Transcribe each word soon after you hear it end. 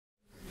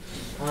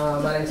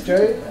My name's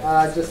Joe.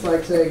 I'd just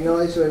like to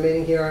acknowledge that we're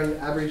meeting here on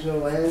Aboriginal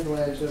land, the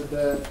land of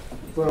the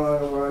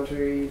Wurundjeri and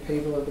Wurundjeri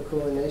people of the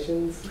Kulin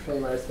Nations. Pay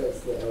my respects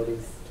to the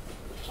elders,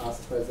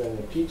 past, present,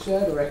 and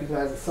future, to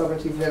recognise that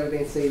sovereignty has never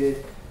been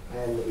ceded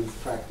and is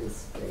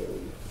practiced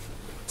daily.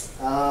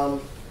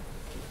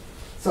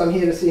 So I'm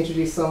here to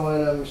introduce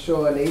someone I'm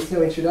sure needs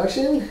no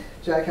introduction.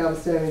 Jack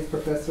Halberstam is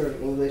Professor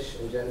of English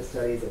and Gender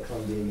Studies at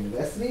Columbia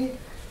University.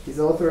 He's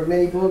author of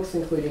many books,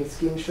 including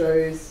Skin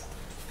Shows,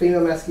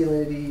 Female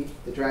Masculinity,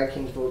 The Drag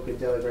King Book with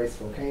Della Grace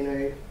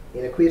Volcano,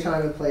 In a Queer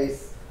Time and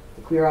Place,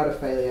 The Queer Art of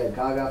Failure,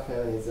 Gaga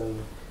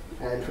Feminism,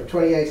 and from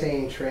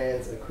 2018,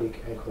 Trans, A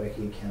Quick and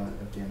Quirky Account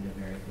of Gender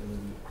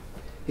Variability.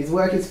 His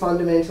work is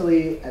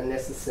fundamentally and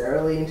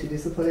necessarily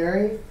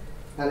interdisciplinary,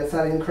 and it's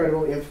had an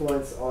incredible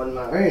influence on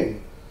my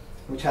own,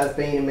 which has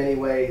been in many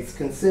ways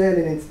concerned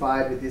and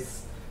inspired with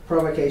this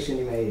provocation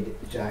you made,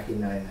 Jack, in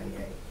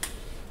 1998.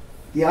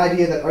 The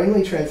idea that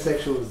only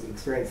transsexuals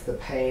experience the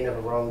pain of a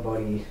wrong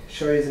body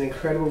shows an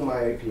incredible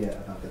myopia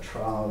about the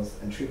trials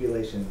and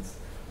tribulations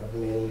of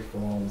many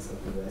forms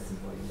of perverse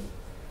embodiment.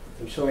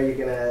 I'm sure you're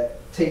going to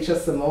teach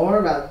us some more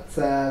about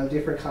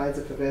different kinds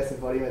of perverse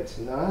embodiment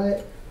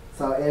tonight.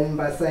 So I'll end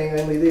by saying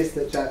only this,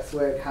 that Jack's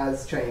work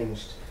has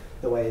changed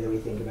the way that we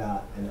think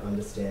about and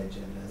understand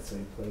gender. So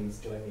please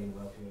join me in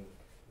welcoming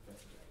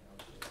Professor Jack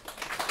Halberstam.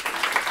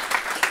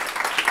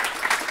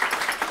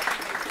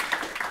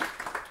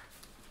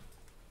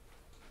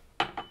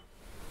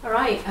 All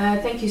right,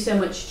 thank you so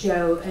much,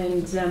 Joe,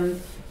 and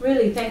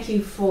really thank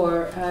you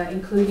for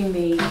including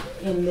me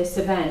in this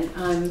event.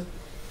 I'm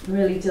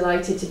really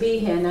delighted to be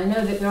here, and I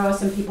know that there are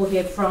some people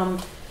here from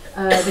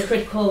the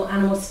Critical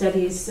Animal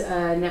Studies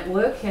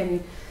Network,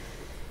 and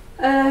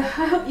I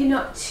hope you're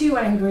not too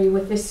angry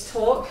with this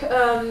talk.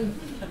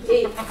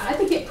 I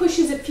think it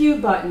pushes a few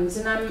buttons,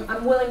 and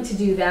I'm willing to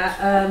do that,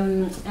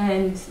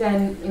 and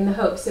then in the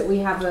hopes that we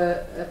have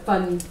a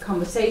fun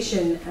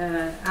conversation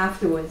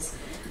afterwards.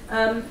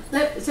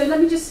 So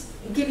let me just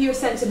give you a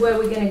sense of where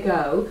we're going to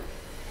go,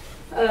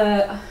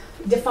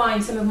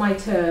 define some of my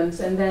terms,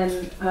 and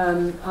then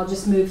I'll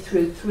just move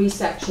through 3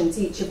 sections,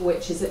 each of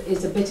which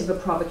is a bit of a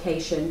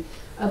provocation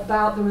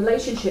about the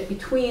relationship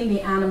between the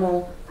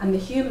animal and the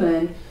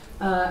human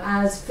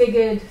as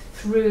figured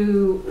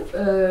through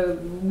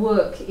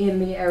work in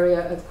the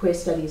area of queer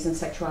studies and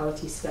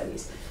sexuality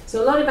studies.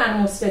 So a lot of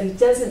animal study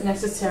doesn't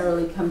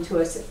necessarily come to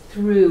us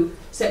through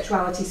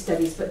sexuality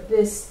studies, but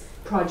this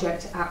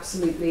project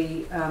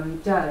absolutely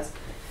does.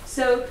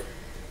 So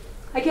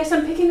I guess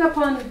I'm picking up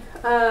on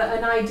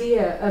an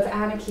idea of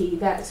anarchy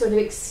that sort of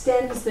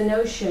extends the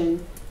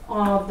notion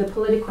of the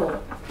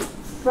political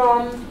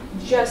from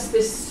just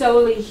this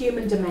solely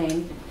human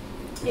domain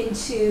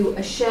into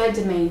a shared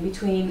domain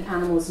between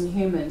animals and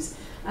humans.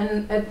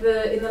 And in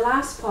the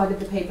last part of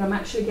the paper, I'm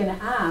actually going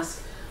to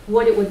ask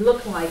what it would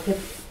look like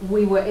if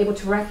we were able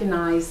to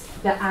recognize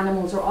that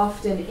animals are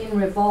often in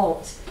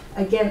revolt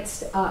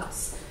against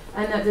us,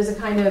 and that there's a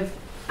kind of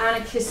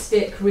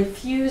anarchistic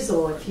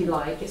refusal, if you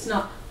like. It's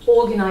not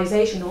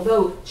organization,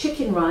 although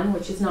Chicken Run,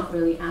 which is not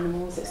really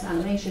animals, it's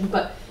animation,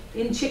 but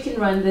in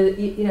Chicken Run,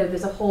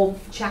 there's a whole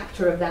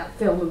chapter of that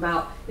film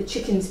about the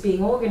chickens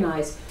being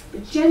organized.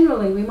 But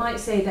generally, we might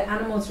say that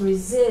animals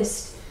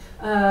resist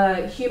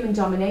human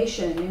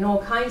domination in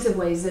all kinds of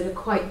ways that are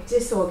quite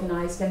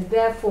disorganized and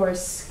therefore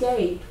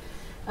escape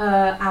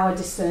our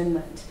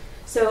discernment.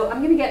 So I'm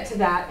going to get to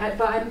that,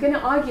 but I'm going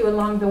to argue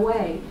along the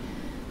way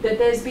that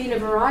there's been a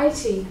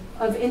variety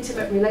of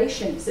intimate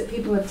relations that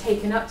people have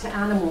taken up to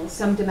animals,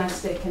 some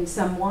domestic and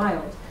some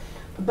wild,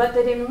 but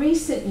that in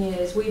recent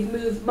years we've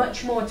moved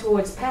much more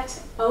towards pet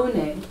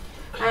owning,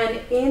 and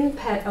in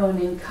pet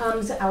owning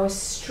comes our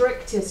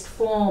strictest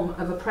form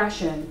of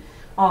oppression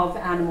of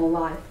animal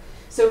life.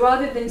 So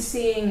rather than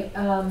seeing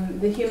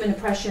the human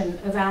oppression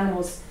of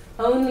animals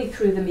only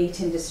through the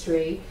meat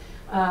industry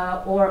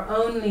or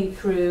only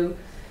through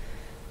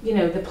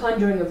the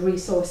plundering of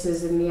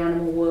resources in the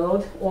animal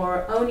world,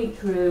 or only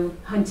through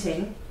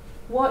hunting,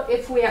 what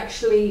if we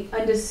actually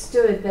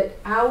understood that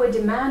our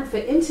demand for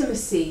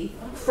intimacy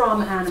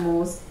from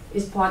animals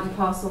is part and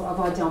parcel of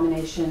our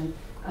domination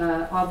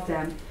of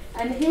them?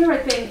 And here I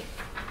think,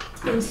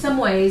 in some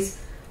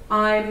ways,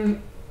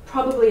 I'm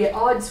probably at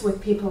odds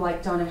with people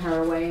like Donna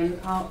Haraway,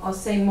 and I'll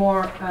say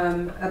more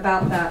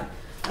about that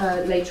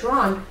later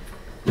on,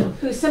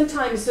 who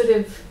sometimes sort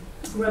of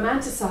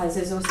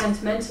romanticizes or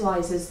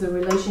sentimentalizes the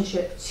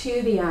relationship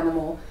to the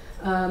animal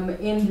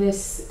in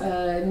this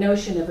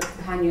notion of a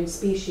companion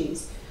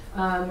species.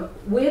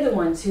 We're the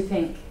ones who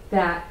think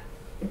that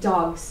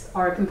dogs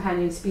are a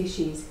companion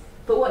species,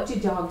 but what do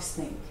dogs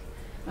think?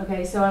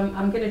 Okay, so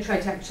I'm going to try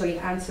to actually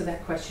answer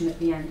that question at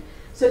the end.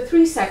 So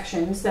 3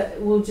 sections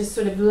that will just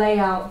sort of lay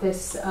out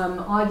this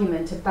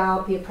argument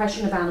about the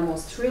oppression of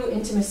animals through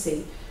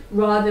intimacy,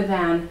 rather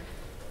than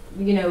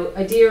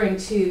adhering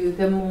to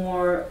the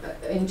more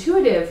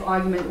intuitive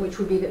argument, which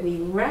would be that we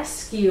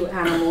rescue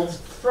animals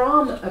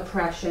from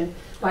oppression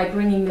by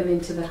bringing them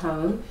into the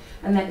home,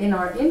 and that in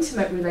our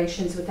intimate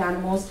relations with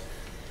animals,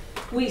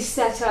 we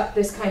set up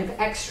this kind of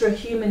extra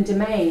human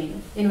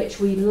domain in which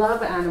we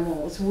love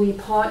animals, we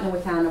partner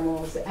with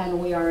animals, and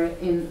we are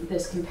in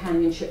this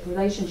companionship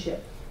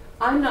relationship.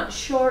 I'm not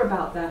sure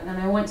about that,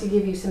 and I want to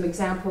give you some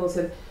examples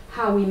of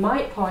how we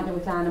might partner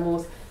with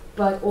animals,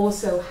 but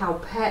also how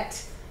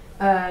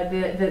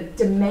the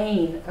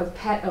domain of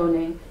pet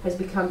owning has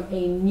become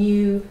a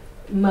new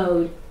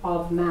mode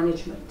of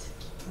management.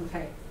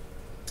 Okay,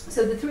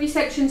 so the 3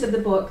 sections of the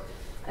book,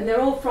 and they're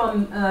all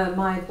from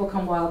my book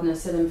on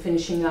wildness that I'm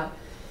finishing up.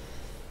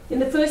 In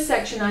the first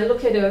section, I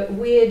look at a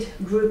weird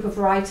group of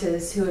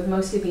writers who have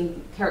mostly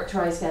been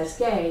characterized as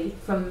gay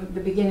from the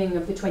beginning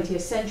of the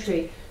 20th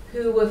century,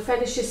 who were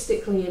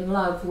fetishistically in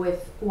love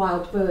with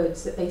wild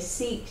birds that they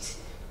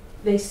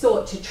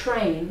sought to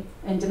train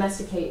and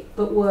domesticate,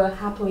 but were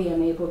happily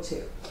unable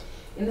to.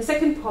 In the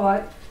second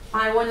part,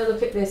 I want to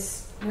look at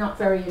this not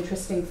very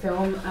interesting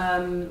film,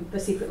 The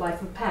Secret Life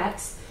of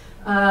Pets,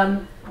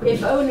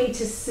 if only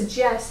to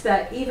suggest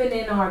that even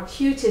in our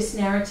cutest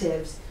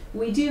narratives,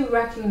 we do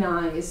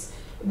recognize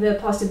the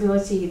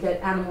possibility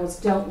that animals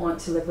don't want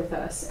to live with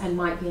us and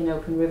might be an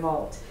open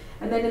revolt.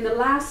 And then in the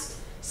last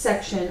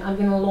section, I'm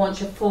going to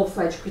launch a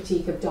full-fledged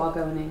critique of dog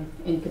owning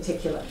in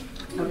particular.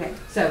 Okay,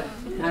 so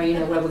now you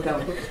know where we're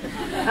going.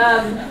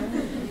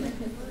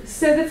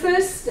 So the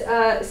first,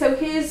 so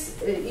here's,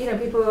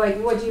 people are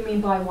like, what do you mean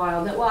by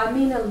wild? Well, I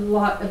mean a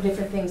lot of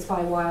different things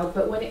by wild,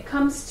 but when it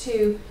comes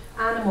to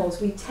animals,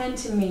 we tend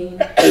to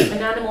mean an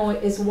animal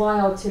is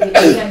wild to the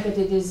extent that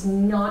it is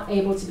not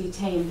able to be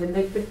tamed. And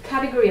the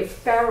category of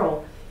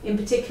feral in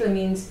particular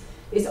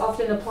is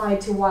often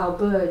applied to wild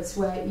birds,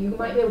 where you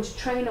might be able to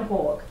train a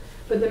hawk,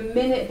 but the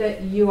minute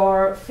that you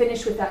are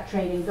finished with that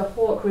training, the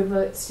hawk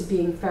reverts to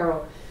being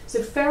feral.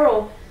 So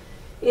feral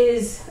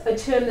is a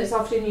term that's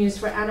often used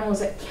for animals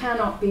that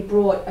cannot be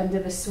brought under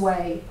the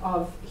sway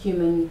of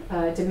human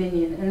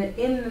dominion. And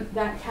in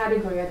that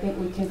category, I think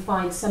we can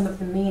find some of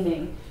the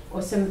meaning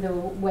or some of the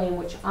way in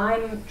which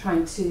I'm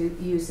trying to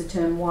use the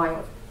term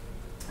wild.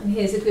 And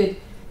here's a good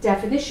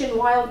definition: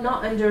 wild,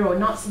 not under or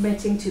not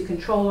submitting to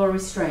control or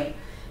restraint,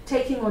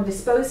 taking or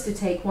disposed to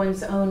take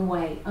one's own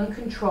way,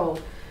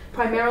 uncontrolled,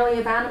 primarily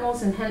of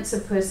animals and hence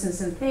of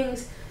persons and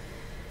things,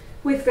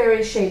 with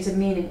various shades of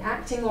meaning,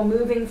 acting or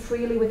moving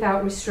freely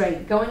without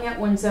restraint, going at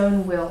one's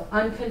own will,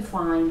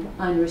 unconfined,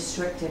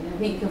 unrestricted. I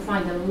think you can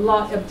find a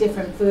lot of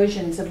different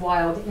versions of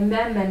wild in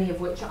there, many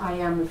of which I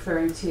am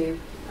referring to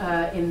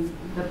in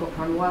the book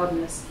on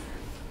wildness.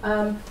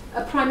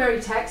 A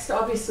primary text,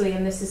 obviously,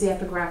 and this is the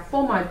epigraph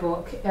for my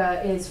book,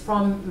 is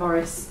from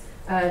Maurice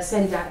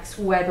Sendak's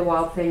Where the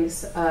Wild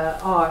Things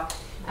Are.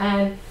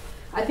 And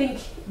I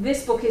think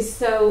this book is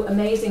so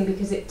amazing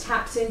because it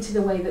taps into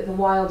the way that the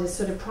wild is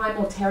sort of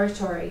primal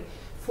territory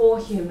for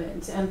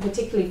humans, and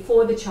particularly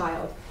for the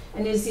child,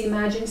 and is the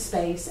imagined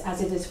space,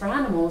 as it is for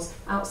animals,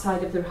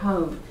 outside of their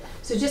home.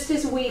 So just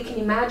as we can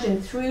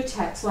imagine through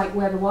texts like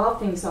Where the Wild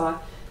Things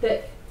Are,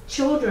 that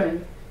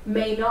children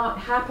may not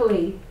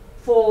happily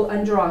fall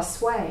under our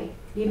sway,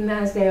 even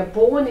as they are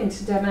born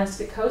into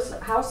domestic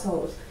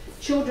households,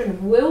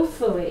 children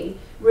willfully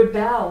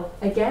rebel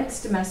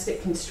against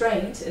domestic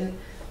constraint. And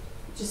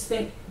just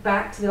think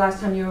back to the last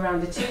time you were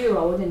around a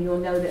 2-year-old and you'll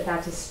know that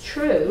that is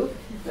true.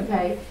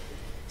 Okay.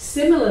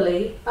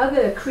 Similarly,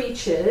 other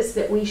creatures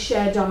that we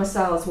share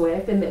domiciles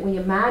with and that we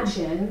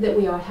imagine that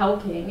we are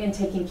helping and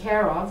taking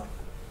care of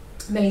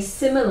may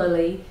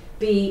similarly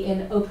be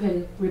in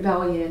open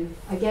rebellion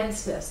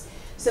against us.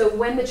 So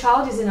when the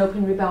child is in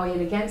open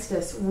rebellion against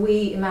us,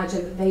 we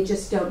imagine that they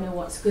just don't know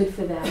what's good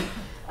for them.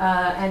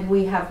 And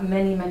we have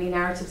many, many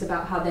narratives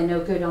about how they're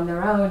no good on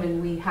their own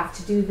and we have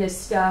to do this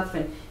stuff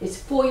and it's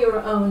for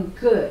your own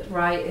good,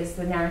 right, is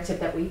the narrative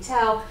that we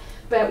tell.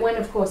 But when,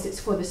 of course, it's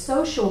for the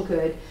social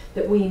good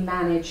that we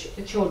manage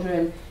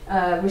children,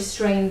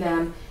 restrain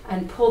them,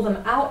 and pull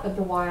them out of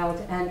the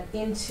wild and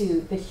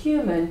into the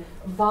human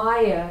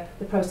via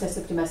the process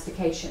of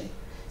domestication.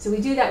 So we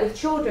do that with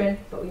children,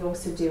 but we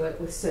also do it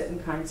with certain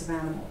kinds of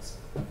animals.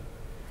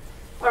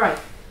 All right.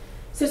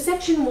 So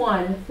section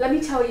 1, let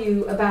me tell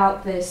you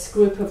about this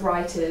group of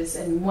writers,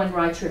 and one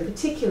writer in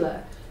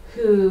particular,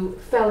 who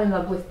fell in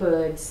love with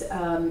birds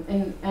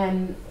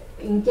and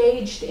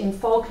engaged in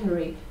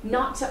falconry,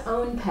 not to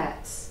own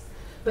pets,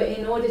 but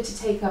in order to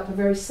take up a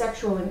very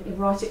sexual and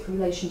erotic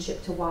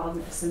relationship to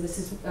wildness. And this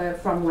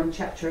is from one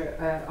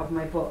chapter of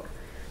my book.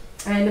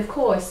 And of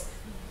course,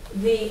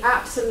 the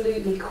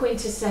absolutely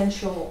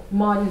quintessential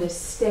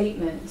modernist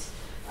statement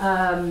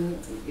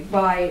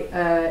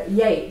by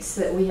Yeats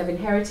that we have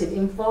inherited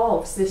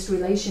involves this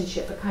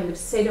relationship, a kind of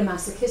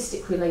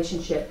sadomasochistic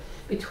relationship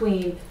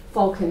between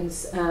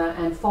falcons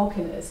and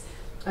falconers.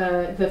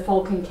 The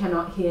falcon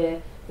cannot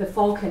hear the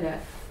falconer,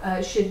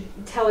 should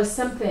tell us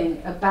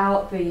something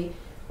about the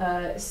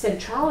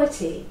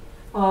centrality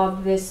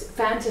of this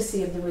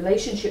fantasy of the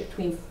relationship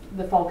between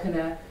the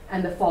falconer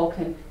and the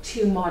falcon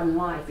to modern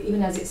life,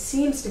 even as it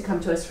seems to come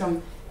to us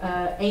from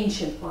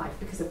ancient life,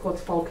 because of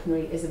course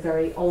falconry is a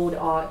very old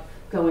art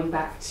going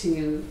back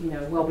to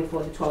well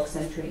before the 12th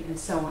century and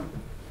so on.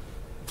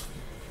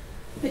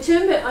 The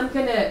term that I'm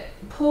going to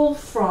pull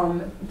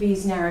from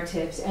these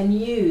narratives and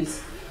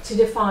use to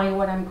define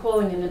what I'm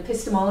calling an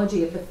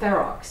epistemology of the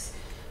ferox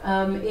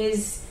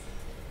is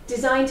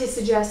designed to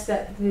suggest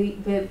that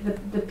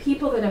the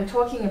people that I'm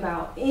talking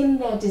about, in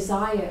their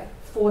desire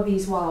for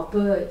these wild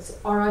birds,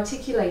 are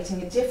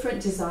articulating a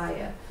different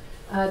desire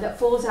that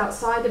falls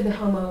outside of the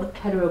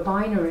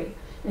homo-hetero-binary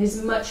and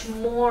is much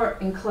more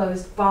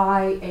enclosed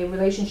by a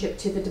relationship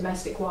to the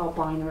domestic wild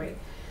binary.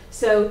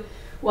 So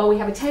while we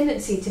have a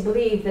tendency to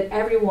believe that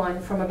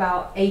everyone from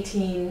about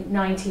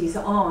 1890s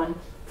on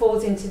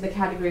falls into the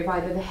category of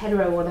either the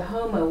hetero or the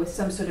homo with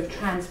some sort of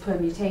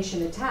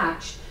transpermutation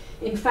attached,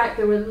 in fact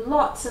there were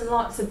lots and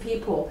lots of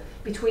people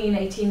between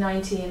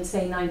 1890 and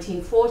say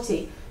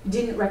 1940 who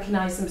didn't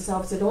recognize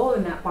themselves at all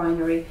in that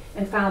binary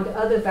and found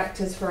other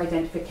vectors for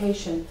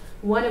identification,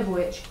 one of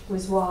which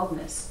was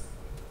wildness.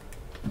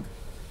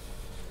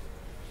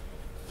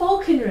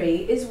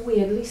 Falconry is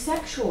weirdly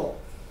sexual.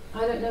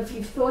 I don't know if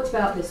you've thought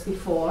about this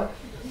before,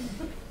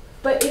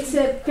 but it's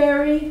a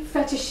very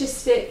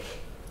fetishistic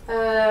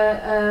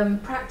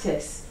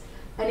practice,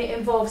 and it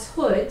involves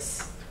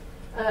hoods,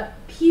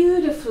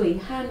 beautifully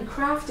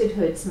handcrafted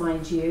hoods,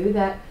 mind you,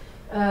 that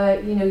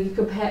you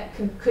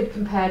could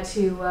compare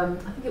to, I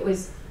think it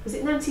was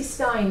it Nancy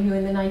Stein who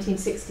in the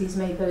 1960s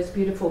made those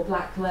beautiful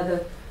black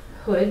leather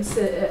hoods,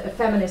 a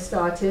feminist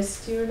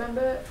artist. Do you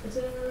remember? Does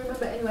anyone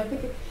remember? Anyway, I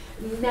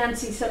think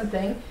Nancy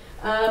something.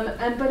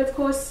 But of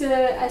course,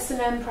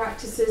 S&M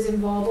practices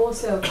involve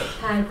also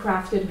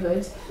handcrafted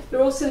hoods. There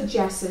are also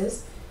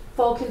jesses.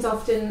 Falcons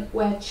often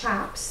wear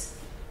chaps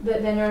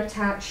that then are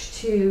attached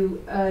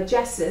to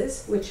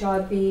jesses, which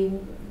are the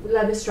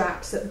leather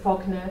straps that the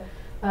falconer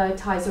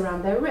ties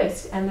around their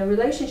wrist. And the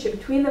relationship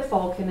between the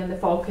falcon and the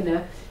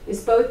falconer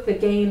is both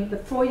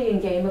the Freudian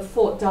game of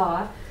fort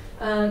d'art,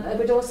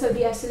 but also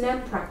the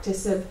S&M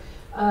practice of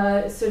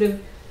sort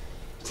of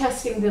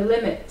testing the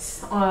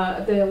limits,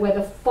 where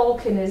the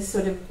falcon is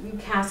sort of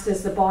cast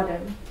as the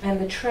bottom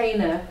and the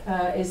trainer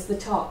is the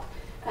top.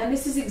 And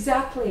this is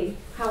exactly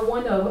how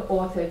one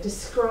author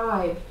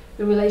described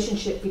the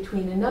relationship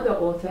between another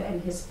author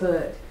and his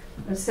bird.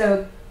 And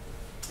so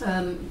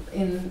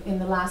in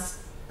the last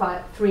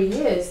 3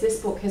 years, this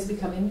book has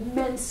become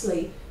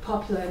immensely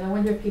popular, and I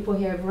wonder if people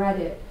here have read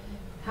it.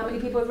 How many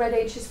people have read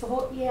H is for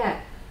Hawk? Yeah,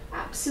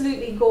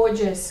 absolutely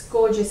gorgeous,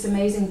 gorgeous,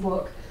 amazing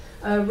book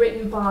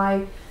written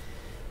by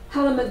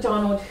Helen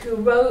MacDonald, who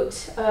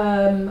wrote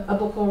a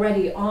book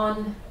already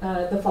on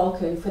the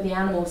falcon for the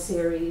Animal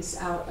series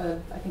out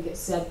of, I think it's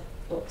Z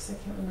Books, I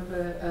can't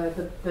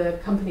remember the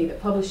company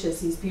that publishes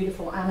these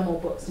beautiful animal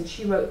books, and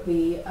she wrote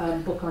the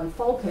book on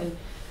falcon.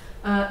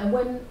 And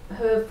when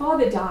her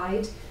father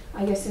died,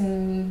 I guess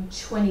in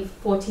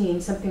 2014,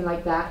 something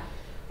like that,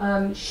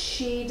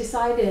 she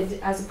decided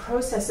as a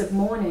process of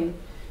mourning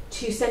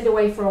to send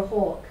away for a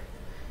hawk.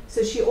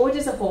 So she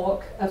orders a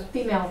hawk, a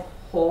female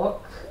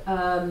hawk,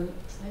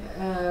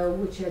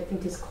 which I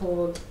think is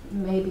called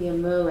maybe a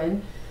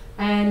merlin,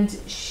 and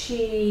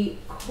she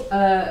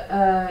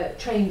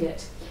trained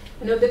it.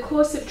 And over the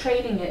course of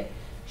training it,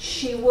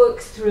 she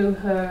works through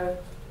her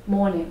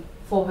mourning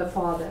for her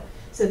father.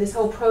 So this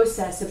whole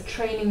process of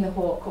training the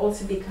hawk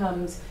also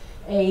becomes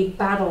a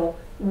battle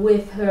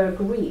with her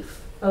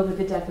grief over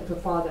the death of her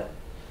father.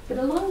 But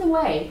along the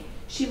way,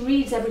 she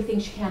reads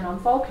everything she can on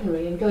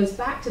falconry and goes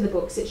back to the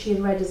books that she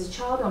had read as a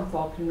child on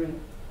falconry.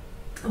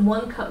 And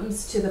one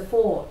comes to the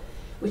fore,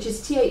 which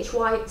is T.H.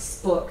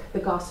 White's book, The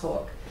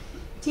Goshawk.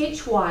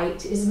 T.H.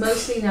 White is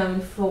mostly known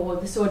for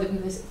the Sword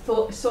in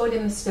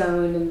the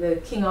Stone and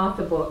the King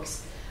Arthur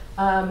books,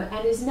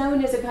 and is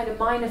known as a kind of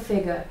minor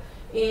figure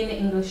in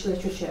English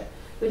literature.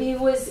 But he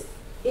was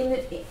an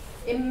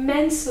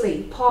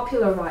immensely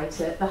popular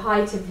writer at the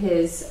height of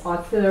his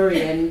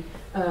Arthurian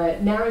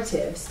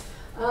narratives,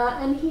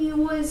 and he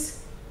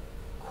was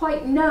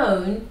quite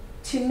known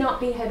to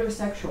not be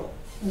heterosexual.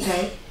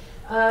 Okay?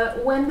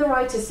 When the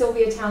writer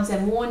Sylvia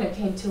Townsend Warner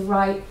came to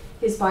write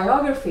his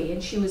biography,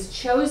 and she was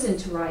chosen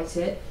to write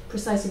it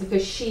precisely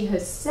because she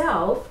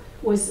herself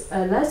was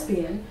a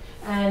lesbian,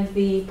 and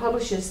the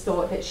publishers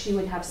thought that she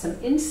would have some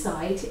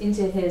insight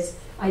into his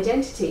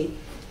identity,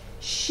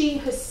 she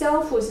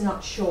herself was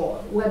not sure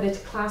whether to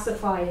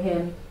classify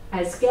him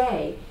as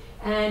gay,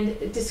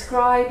 and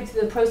described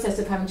the process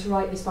of having to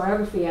write this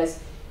biography as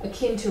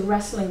akin to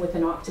wrestling with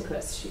an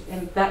octopus,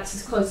 and that's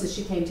as close as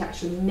she came to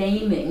actually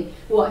naming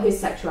what his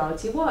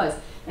sexuality was.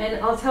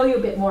 And I'll tell you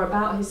a bit more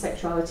about his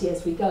sexuality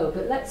as we go,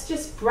 but let's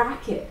just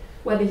bracket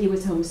whether he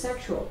was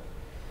homosexual.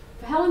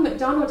 For Helen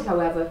MacDonald,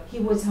 however, he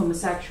was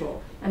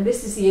homosexual, and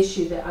this is the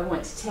issue that I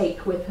want to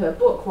take with her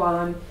book. While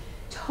I'm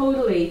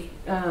totally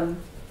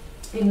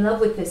in love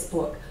with this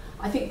book,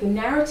 I think the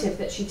narrative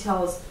that she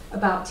tells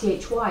about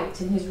T.H.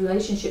 White and his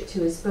relationship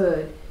to his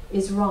bird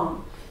is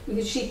wrong,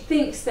 because she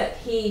thinks that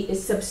he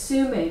is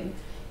subsuming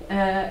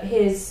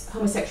his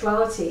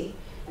homosexuality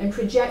and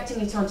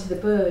projecting it onto the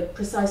bird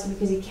precisely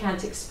because he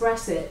can't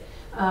express it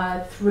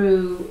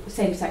through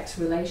same-sex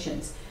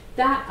relations.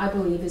 That, I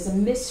believe, is a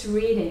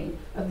misreading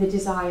of the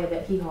desire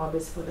that he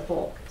harbors for the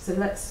hawk. So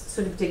let's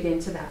sort of dig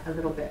into that a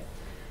little bit.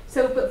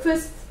 But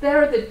first,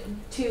 there are the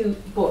two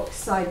books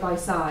side by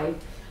side.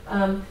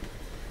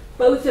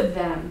 Both of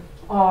them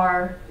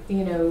are,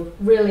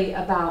 really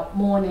about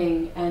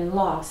mourning and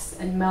loss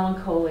and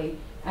melancholy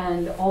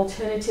and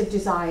alternative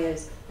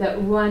desires that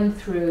run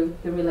through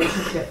the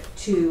relationship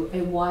to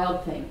a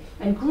wild thing.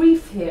 And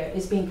grief here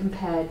is being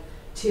compared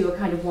to a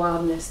kind of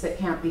wildness that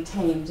can't be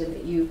tamed and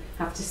that you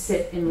have to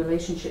sit in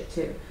relationship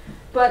to.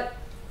 But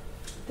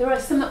there are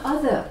some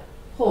other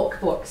hawk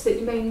books that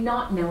you may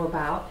not know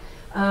about,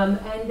 and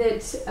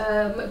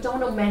that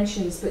MacDonald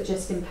mentions, but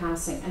just in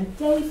passing. And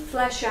they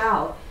flesh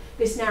out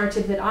this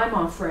narrative that I'm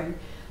offering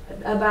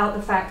about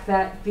the fact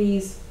that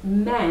these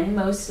men,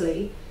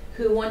 mostly,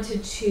 who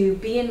wanted to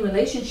be in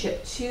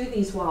relationship to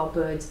these wild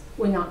birds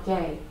were not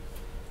gay.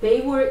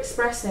 They were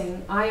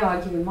expressing, I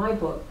argue in my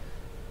book,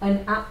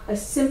 a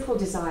simple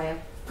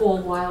desire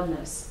for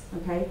wildness.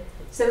 Okay,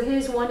 so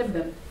here's one of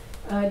them,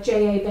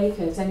 J.A.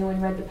 Baker. Has anyone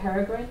read The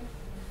Peregrine?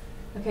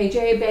 Okay,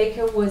 J.A.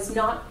 Baker was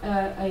not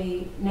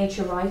a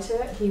nature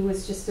writer. He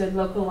was just a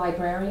local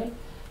librarian.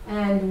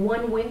 And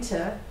one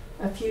winter,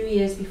 a few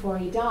years before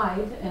he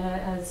died,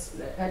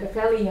 at a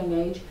fairly young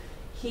age,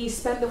 he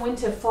spent the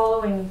winter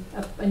following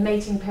a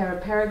mating pair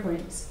of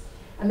peregrines.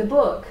 And the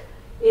book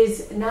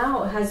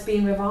has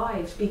been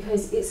revived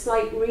because it's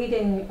like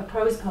reading a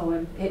prose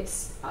poem.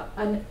 It's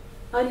an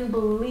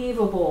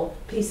unbelievable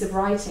piece of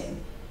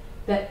writing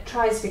that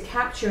tries to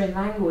capture in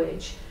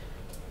language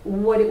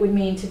what it would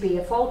mean to be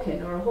a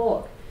falcon or a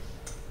hawk.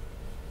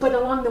 But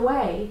along the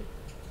way,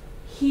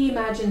 he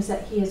imagines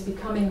that he is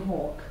becoming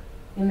hawk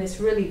in this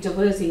really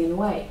Deleuzian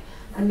way.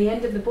 And the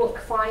end of the book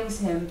finds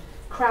him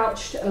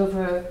crouched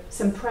over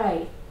some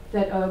prey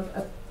that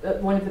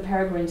one of the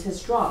peregrines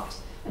has dropped,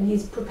 and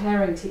he's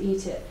preparing to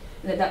eat it.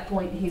 And at that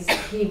point,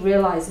 he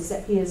realizes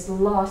that he has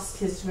lost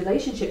his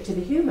relationship to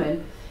the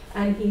human,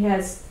 and he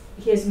has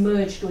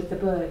merged with the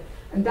bird.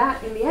 And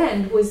that, in the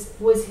end,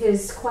 was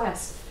his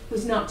quest,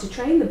 was not to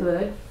train the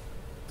bird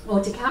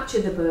or to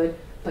capture the bird,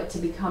 but to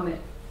become it.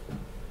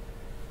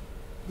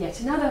 Yet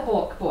another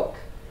hawk book.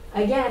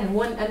 Again,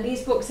 and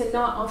these books are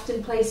not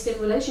often placed in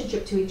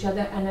relationship to each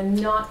other and are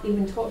not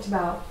even talked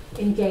about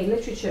in gay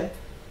literature.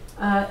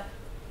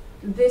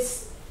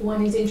 This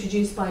one is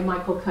introduced by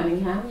Michael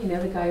Cunningham,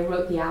 the guy who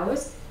wrote The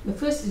Hours. The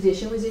first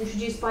edition was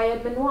introduced by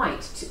Edmund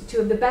White,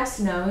 two of the best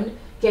known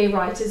gay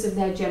writers of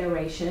their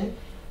generation.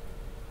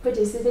 But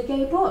is it a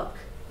gay book?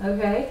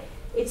 Okay,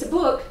 it's a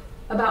book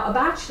about a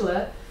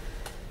bachelor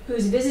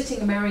who's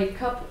visiting a married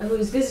couple,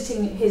 who's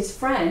visiting his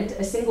friend,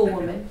 a single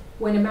woman,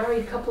 when a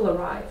married couple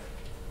arrive.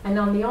 And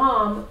on the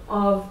arm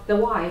of the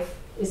wife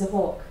is a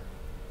hawk.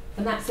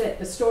 And that's it.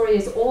 The story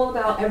is all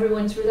about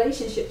everyone's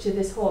relationship to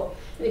this hawk.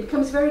 And it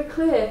becomes very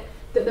clear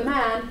that the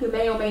man, who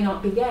may or may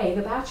not be gay,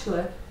 the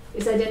bachelor,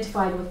 is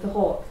identified with the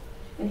hawk.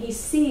 And he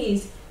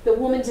sees the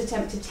woman's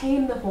attempt to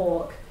tame the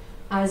hawk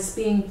as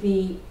being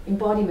the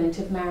embodiment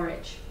of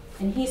marriage.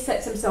 And he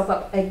sets himself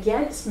up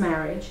against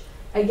marriage,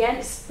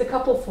 against the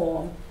couple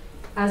form,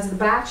 as the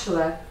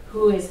bachelor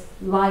who is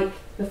like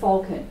the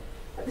falcon.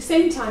 At the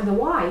same time, the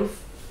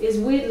wife is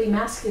weirdly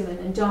masculine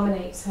and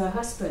dominates her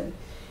husband.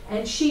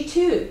 And she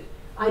too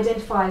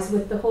identifies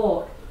with the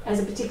hawk as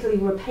a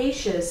particularly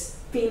rapacious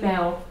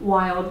female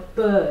wild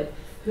bird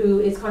who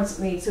is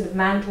constantly sort of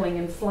mantling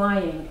and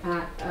flying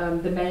at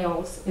the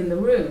males in the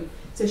room.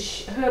 So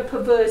her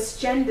perverse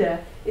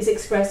gender is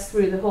expressed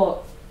through the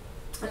hawk.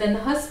 And then the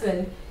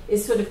husband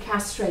is sort of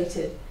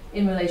castrated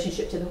in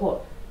relationship to the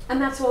hawk.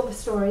 And that's all the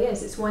story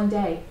is. It's one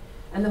day.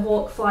 And the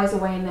hawk flies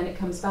away and then it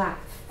comes back.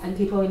 And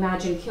people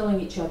imagine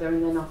killing each other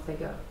and then off they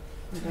go.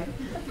 Okay?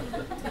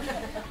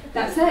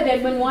 That said,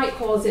 Edmund White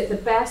calls it the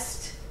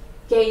best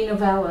gay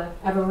novella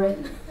ever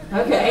written.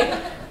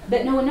 Okay?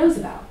 That no one knows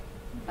about.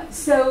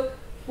 So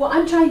what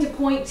I'm trying to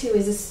point to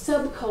is a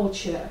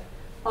subculture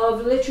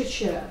of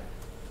literature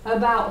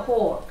about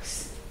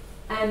hawks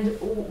and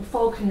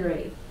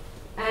falconry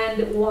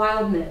and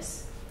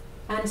wildness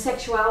and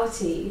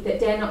sexuality that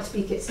dare not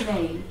speak its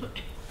name,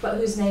 but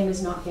whose name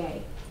is not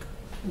gay.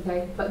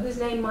 Okay? But whose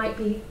name might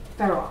be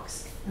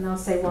ferox, and I'll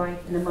say why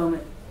in a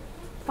moment.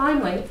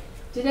 Finally,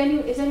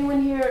 is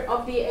anyone here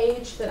of the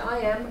age that I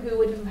am who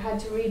would have had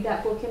to read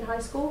that book in high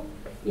school?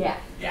 Yeah.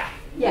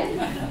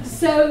 Yeah.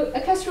 So,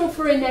 A Kestrel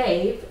for a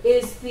Knave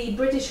is the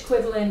British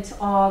equivalent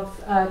of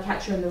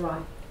Catcher in the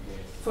Rye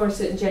for a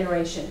certain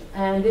generation.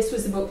 And this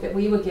was the book that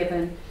we were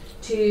given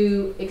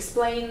to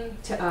explain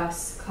to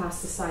us class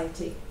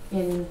society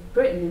in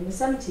Britain in the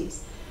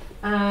 70s.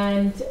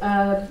 And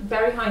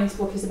Barry Hines'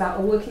 book is about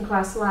a working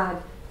class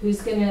lad whose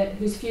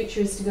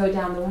future is to go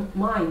down the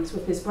mines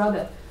with his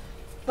brother.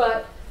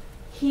 But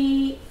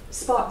he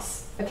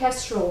spots a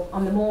kestrel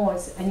on the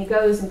moors, and he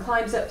goes and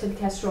climbs up to the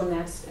kestrel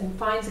nest and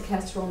finds a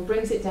kestrel and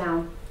brings it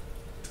down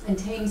and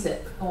tames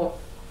it, or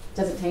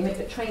doesn't tame it,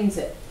 but trains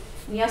it.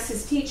 And he asks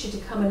his teacher to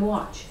come and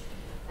watch.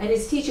 And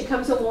his teacher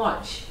comes and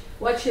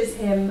watches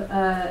him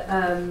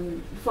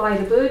fly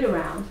the bird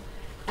around.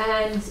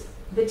 And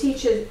the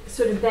teacher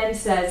sort of then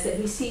says that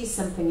he sees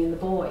something in the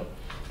boy,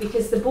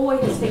 because the boy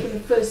has taken the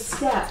first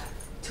step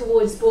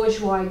towards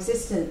bourgeois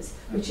existence,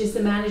 which is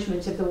the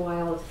management of the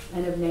wild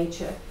and of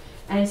nature.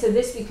 And so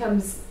this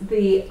becomes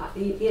the,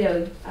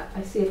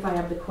 I see if I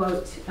have the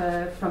quote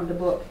from the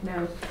book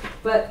now,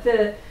 but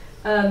the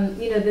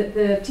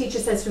teacher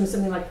says to him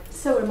something like,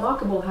 "So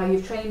remarkable how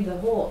you've trained the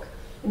hawk."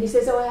 And he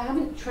says, "Oh, I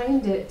haven't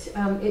trained it.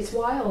 It's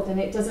wild and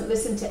it doesn't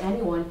listen to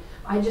anyone.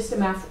 I just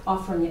am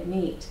offering it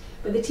meat."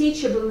 But the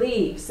teacher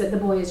believes that the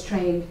boy has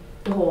trained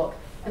the hawk,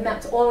 and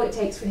that's all it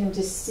takes for him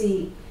to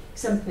see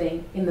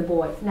something in the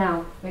boy.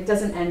 Now, it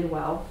doesn't end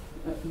well,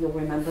 you'll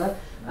remember.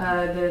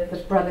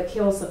 The brother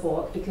kills the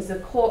hawk because the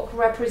hawk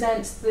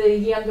represents the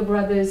younger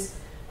brother's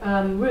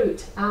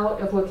route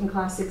out of working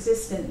class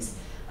existence.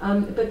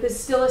 But there's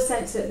still a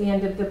sense at the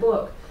end of the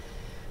book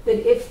that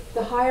if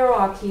the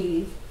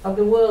hierarchy of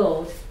the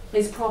world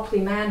is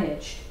properly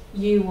managed,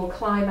 you will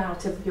climb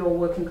out of your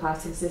working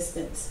class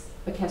existence.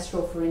 A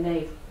kestrel for a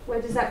knave.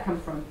 Where does that come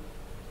from?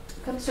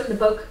 It comes from the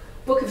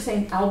Book of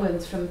St.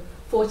 Albans from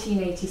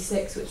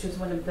 1486, which was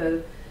one of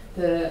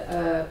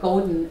the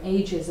golden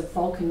ages of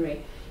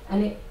falconry.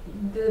 And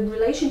the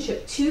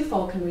relationship to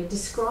falconry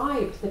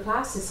described the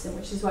class system,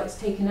 which is why it's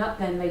taken up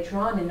then later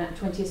on in that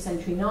 20th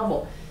century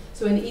novel.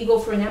 So an eagle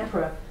for an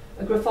emperor,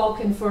 a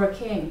gerfalcon for a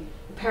king,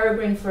 a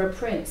peregrine for a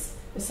prince,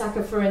 a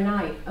sacker for a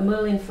knight, a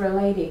merlin for a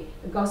lady,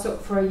 a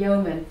goshawk for a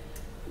yeoman,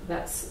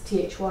 that's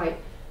T.H. White,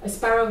 a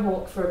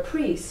sparrowhawk for a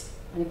priest,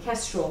 and a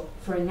kestrel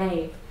for a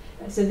knave.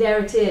 So there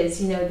it is,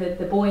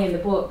 the boy in the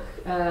book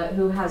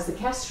who has the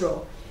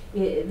kestrel.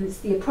 It's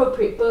the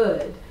appropriate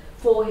bird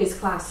for his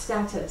class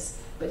status,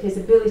 but his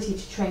ability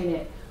to train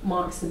it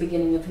marks the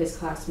beginning of his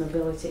class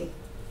mobility.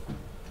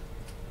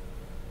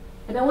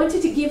 And I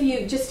wanted to give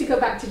you, just to go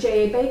back to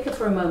J.A. Baker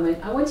for a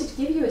moment, I wanted to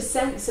give you a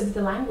sense of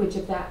the language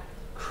of that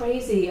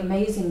crazy,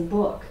 amazing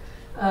book,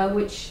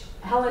 which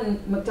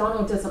Helen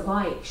Macdonald doesn't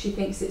like. She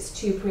thinks it's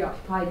too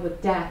preoccupied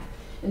with death.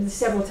 And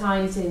several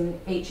times in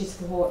H is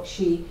for Hawk,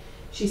 she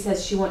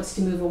says she wants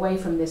to move away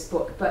from this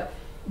book. But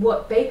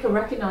what Baker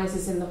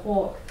recognizes in the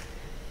hawk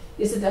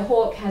is that the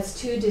hawk has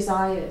two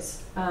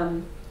desires,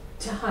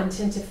 to hunt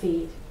and to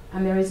feed,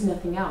 and there is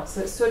nothing else.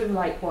 So it's sort of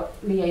like what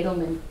Lee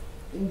Edelman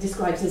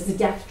describes as the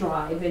death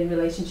drive in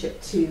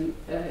relationship to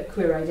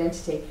queer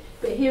identity.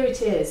 But here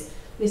it is,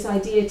 this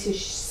idea to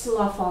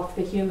slough off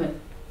the human.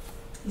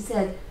 He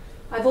said,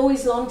 "I've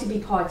always longed to be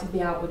part of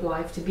the outward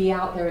life, to be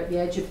out there at the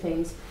edge of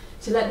things,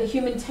 to let the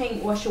human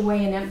taint wash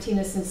away in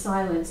emptiness and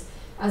silence,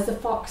 as the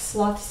fox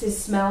sloughs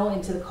his smell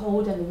into the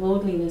cold and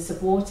worldliness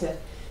of water,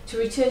 to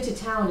return to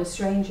town a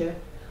stranger,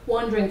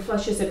 wandering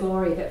flushes a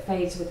glory that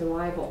fades with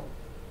arrival."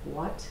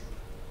 What?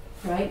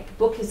 Right? The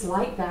book is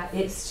like that.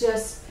 It's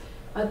just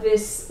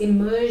this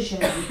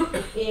immersion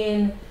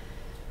in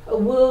a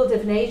world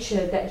of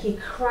nature that he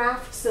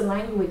crafts the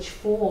language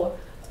for,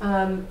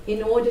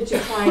 in order to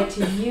try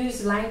to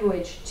use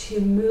language to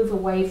move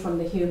away from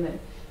the human.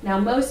 Now,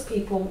 most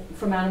people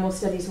from animal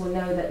studies will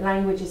know that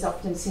language is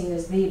often seen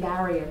as the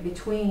barrier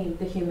between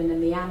the human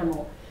and the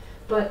animal.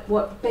 But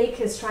what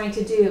Baker's trying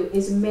to do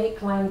is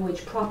make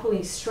language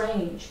properly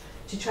strange,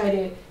 to try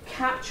to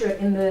capture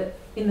in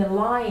the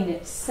line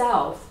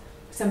itself,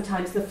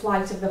 sometimes the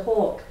flight of the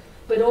hawk,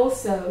 but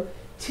also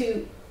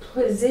to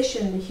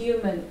position the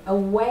human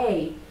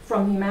away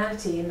from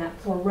humanity in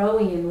that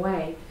Thoreauian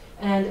way,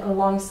 and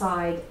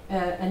alongside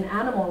an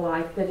animal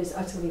life that is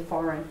utterly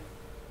foreign.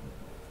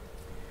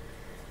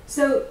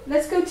 So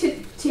let's go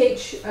to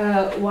T.H.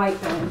 White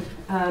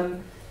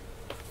then.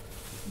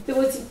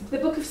 The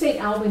Book of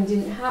St. Alban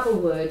didn't have a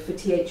word for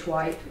T.H.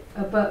 White,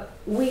 but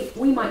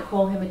we might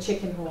call him a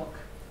chicken hawk.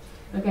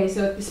 Okay,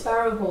 so the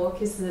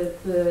sparrowhawk is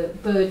the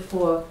bird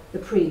for the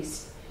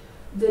priest.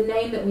 The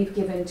name that we've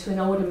given to an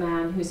older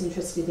man who's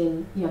interested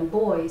in young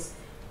boys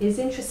is,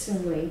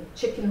 interestingly,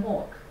 chicken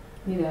hawk.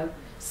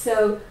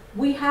 So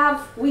we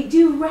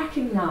do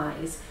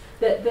recognize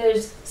that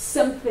there's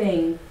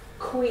something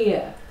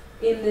queer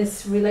in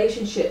this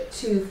relationship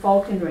to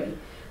falconry,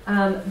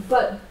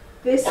 but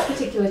this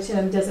particular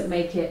term doesn't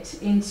make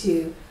it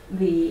into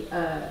the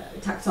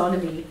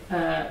taxonomy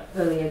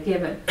earlier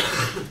given.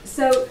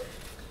 So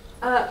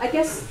I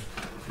guess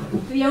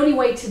the only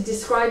way to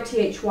describe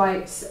T.H.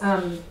 White's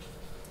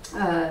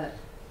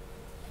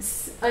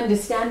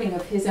understanding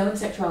of his own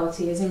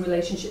sexuality is in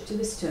relationship to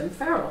this term,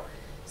 feral.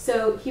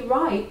 So he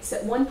writes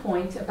at one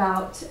point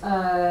about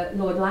Sir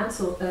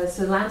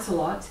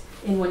Lancelot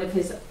in one of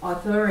his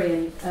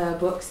Arthurian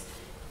books.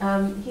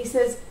 He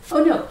says,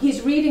 oh no,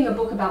 he's reading a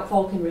book about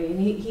falconry, and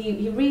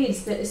he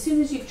reads that as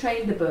soon as you've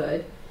trained the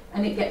bird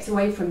and it gets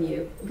away from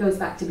you, it goes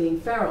back to being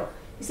feral.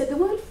 He said the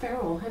word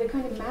feral had a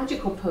kind of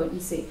magical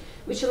potency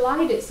which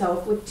allied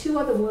itself with two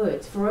other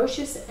words,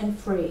 ferocious and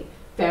free.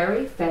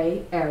 Fairy,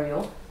 fey,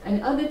 aerial,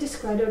 and other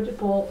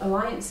discreditable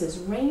alliances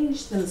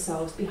ranged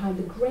themselves behind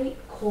the great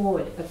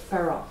cord of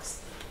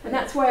ferox. And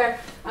that's where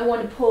I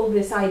want to pull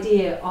this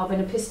idea of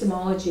an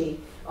epistemology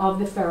of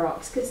the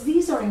ferox, because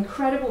these are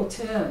incredible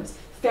terms.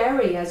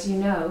 Fairy, as you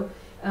know,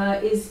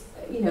 is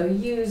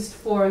used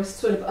for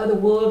sort of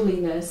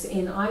otherworldliness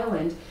in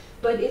Ireland,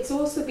 but it's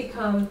also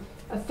become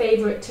a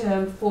favorite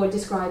term for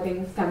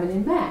describing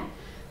feminine men.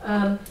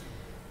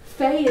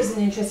 Fey is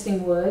an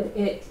interesting word.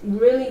 It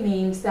really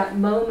means that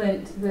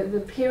moment, the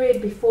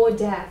period before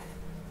death,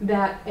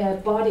 that a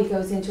body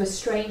goes into a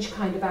strange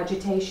kind of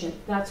agitation.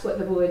 That's what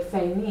the word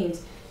fey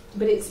means.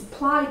 But it's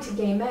applied to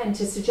gay men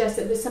to suggest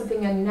that there's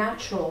something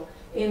unnatural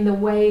in the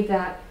way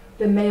that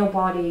the male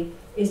body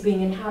is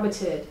being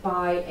inhabited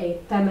by a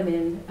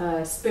feminine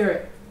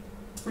spirit.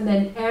 And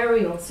then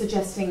Ariel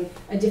suggesting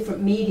a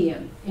different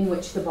medium in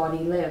which the body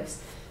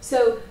lives.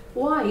 So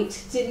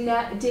White did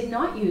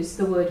not use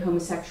the word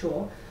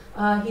homosexual.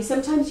 He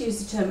sometimes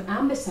used the term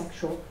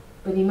ambisexual,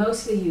 but he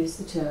mostly used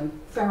the term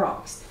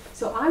ferox.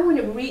 So I want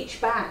to reach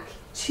back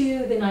to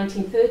the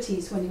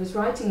 1930s when he was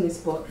writing this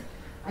book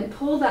and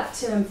pull that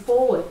term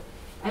forward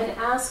and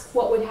ask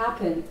what would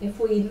happen if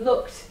we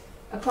looked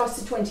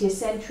across the 20th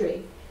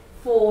century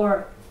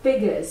for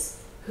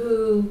figures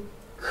who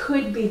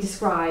could be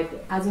described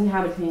as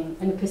inhabiting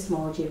an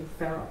epistemology of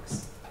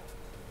ferox.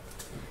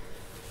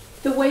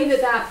 The way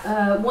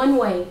one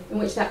way in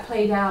which that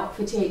played out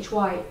for T.H.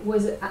 White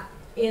was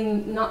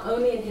in not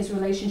only in his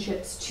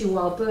relationships to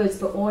wild birds,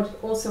 but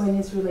also in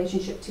his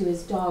relationship to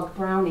his dog,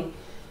 Brownie.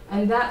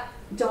 And that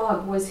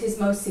dog was his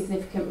most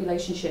significant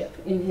relationship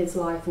in his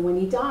life. And when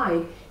he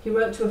died, he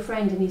wrote to a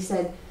friend and he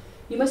said,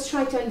 "You must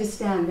try to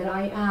understand that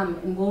I am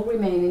and will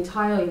remain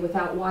entirely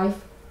without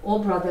wife or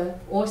brother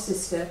or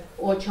sister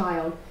or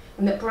child,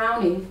 and that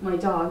Brownie, my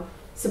dog,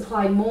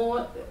 supplied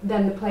more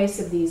than the place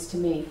of these to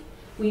me.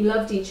 We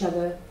loved each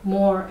other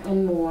more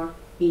and more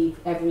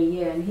every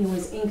year," and he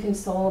was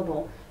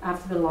inconsolable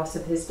after the loss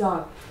of his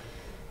dog.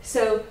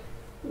 So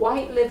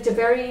White lived a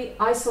very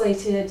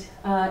isolated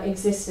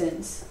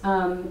existence,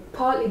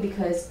 partly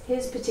because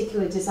his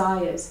particular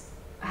desires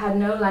had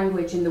no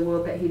language in the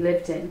world that he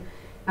lived in,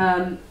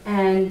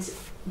 and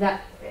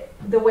that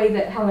the way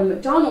that Helen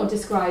Macdonald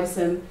describes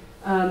them,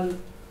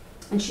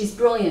 and she's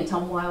brilliant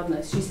on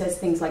wildness. She says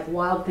things like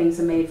wild things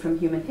are made from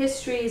human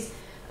histories,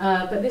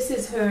 but this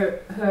is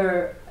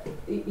her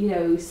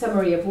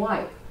summary of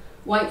White.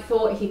 White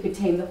thought he could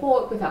tame the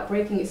hawk without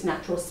breaking its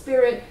natural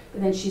spirit,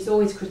 but then she's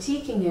always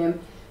critiquing him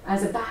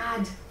as a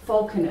bad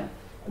falconer,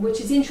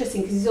 which is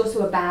interesting because he's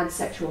also a bad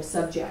sexual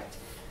subject.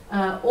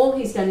 All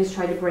he's done is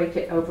try to break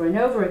it over and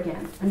over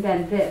again. And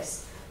then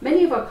this.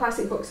 Many of our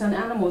classic books on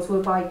animals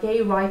were by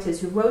gay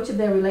writers who wrote of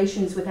their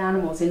relations with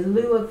animals in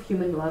lieu of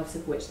human loves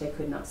of which they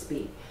could not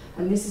speak.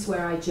 And this is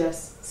where I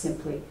just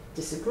simply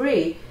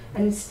disagree.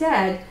 And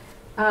instead,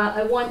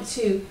 I want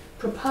to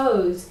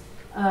propose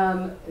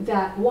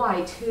that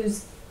White,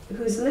 whose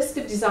list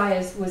of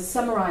desires was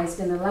summarized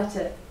in a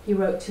letter he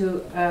wrote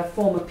to a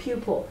former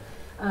pupil,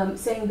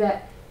 saying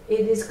that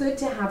it is good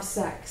to have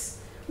sex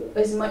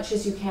as much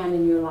as you can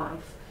in your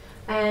life.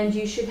 And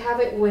you should have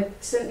it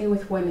certainly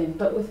with women,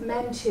 but with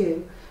men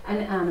too, and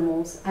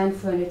animals, and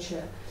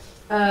furniture.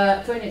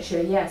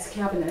 Furniture, yes,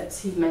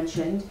 cabinets, he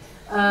mentioned.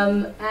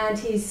 And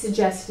he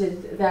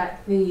suggested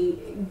that the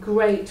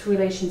great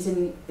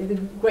the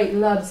great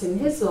loves in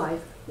his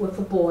life were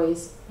for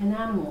boys and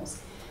animals.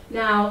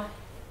 Now,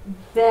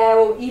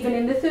 even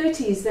in the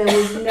 30s, there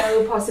was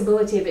no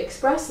possibility of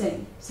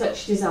expressing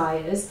such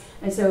desires,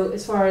 and so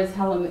as far as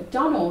Helen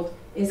Macdonald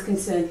is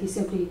concerned, he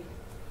simply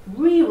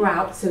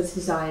reroutes those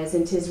desires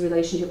into his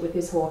relationship with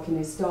his hawk and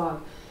his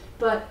dog.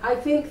 But I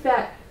think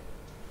that,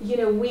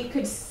 we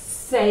could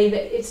say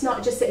that it's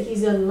not just that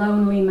he's a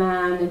lonely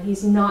man and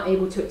he's not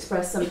able to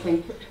express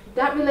something.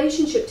 That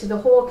relationship to the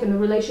hawk and the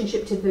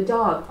relationship to the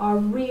dog are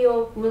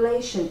real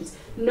relations,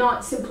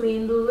 not simply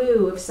in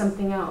lieu of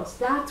something else.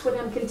 That's what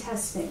I'm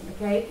contesting,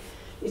 okay?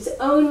 It's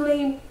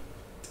only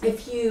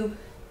if you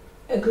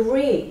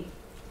agree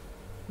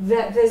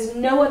that there's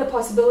no other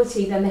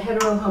possibility than the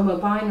hetero-homo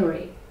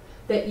binary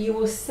that you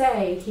will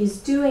say he's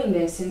doing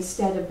this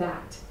instead of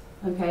that,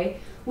 okay?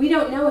 We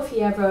don't know if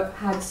he ever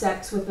had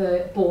sex with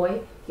a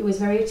boy. He was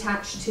very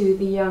attached to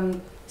the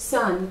young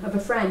son of a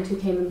friend who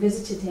came and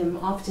visited him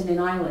often in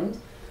Ireland.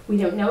 We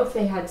don't know if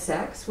they had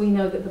sex. We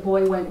know that the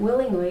boy went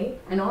willingly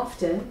and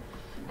often.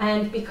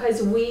 And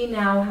because we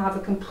now have a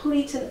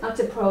complete and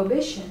utter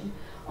prohibition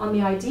on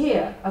the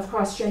idea of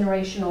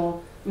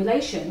cross-generational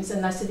relations,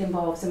 unless it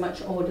involves a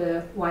much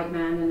older white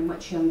man and a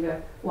much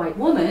younger white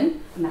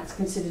woman, and that's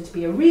considered to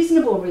be a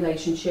reasonable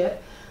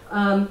relationship,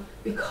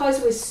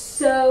 because we're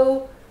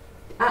so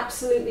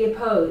absolutely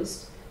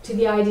opposed to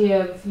the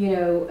idea of,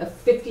 a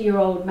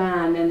 50-year-old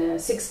man and a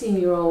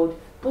 16-year-old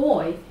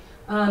boy,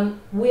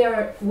 we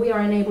are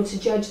unable to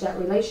judge that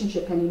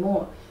relationship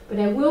anymore. But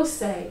I will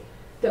say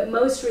that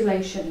most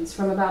relations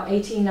from about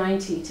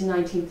 1890 to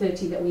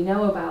 1930 that we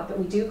know about, that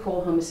we do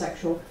call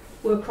homosexual,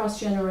 were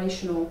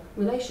cross-generational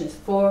relations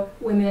for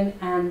women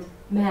and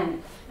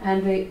men.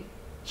 And the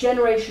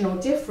generational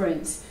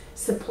difference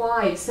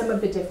supplied some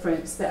of the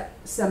difference that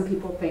some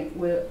people think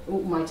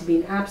might have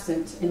been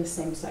absent in the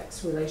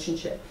same-sex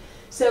relationship.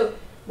 So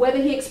whether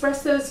he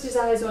expressed those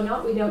desires or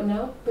not, we don't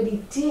know, but he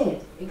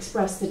did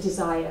express the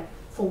desire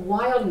for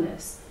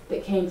wildness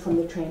that came from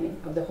the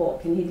training of the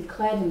hawk, and he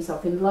declared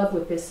himself in love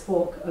with this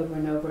hawk over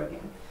and over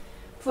again.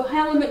 For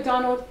Helen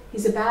Macdonald,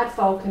 he's a bad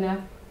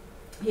falconer.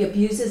 He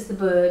abuses the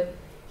bird.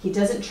 he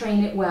doesn't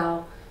train it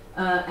well,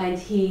 and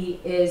he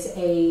is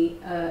a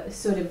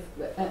sort of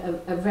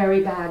a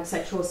very bad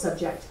sexual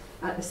subject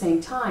at the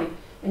same time.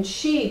 And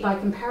she, by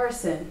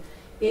comparison,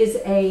 is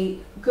a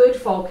good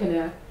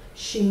falconer.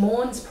 She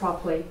mourns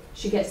properly,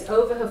 she gets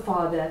over her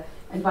father,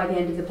 and by the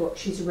end of the book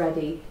she's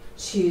ready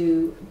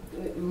to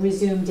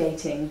resume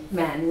dating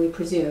men, we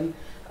presume,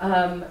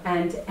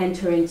 and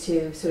enter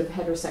into sort of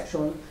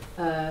heterosexual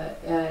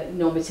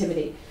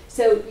normativity.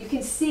 So you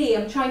can see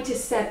I'm trying to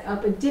set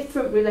up a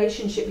different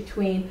relationship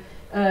between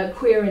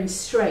queer and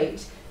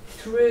straight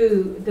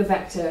through the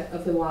vector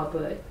of the wild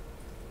bird.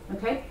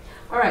 Okay?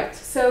 All right,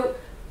 so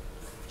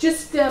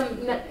just,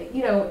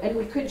 you know, and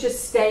we could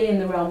just stay in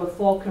the realm of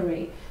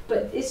falconry,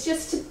 but it's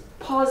just to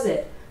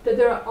posit that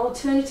there are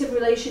alternative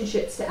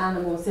relationships to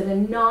animals that are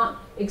not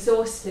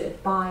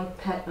exhausted by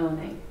pet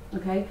owning.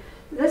 Okay?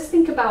 Let's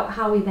think about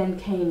how we then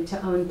came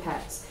to own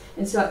pets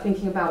and start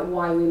thinking about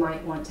why we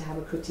might want to have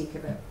a critique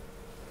of it.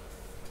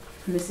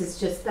 And this is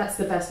just, that's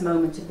the best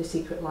moment of The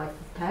Secret Life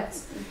of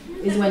Pets,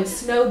 is when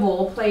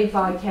Snowball, played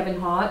by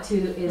Kevin Hart, who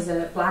is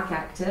a black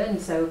actor,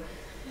 and so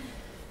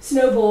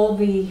Snowball,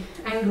 the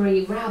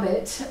angry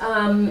rabbit,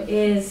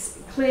 is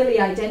clearly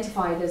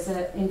identified as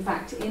in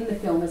fact, in the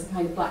film, as a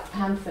kind of Black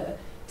Panther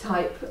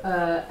type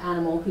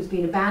animal who's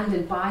been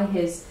abandoned by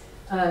his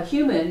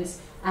humans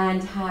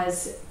and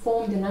has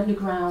formed an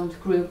underground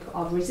group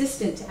of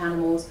resistant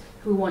animals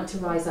who want to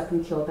rise up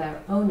and kill their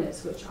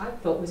owners, which I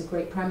thought was a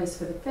great premise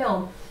for the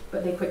film,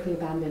 but they quickly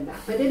abandoned that.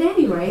 But at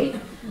any rate,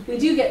 we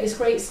do get this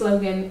great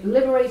slogan,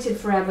 liberated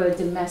forever,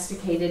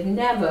 domesticated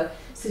never,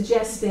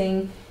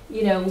 suggesting,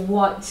 you know,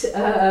 what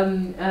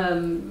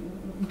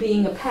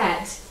being a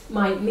pet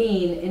might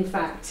mean, in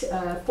fact,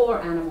 for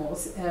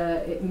animals.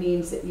 It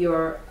means that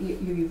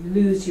you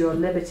lose your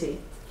liberty.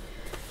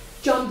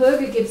 John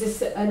Berger gives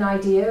us an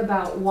idea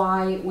about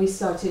why we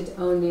started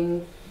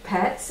owning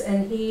pets,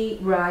 and he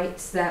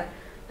writes that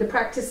the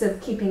practice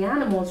of keeping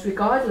animals,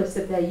 regardless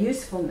of their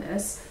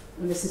usefulness,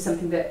 and this is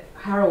something that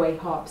Haraway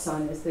harps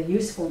on, is the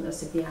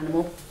usefulness of the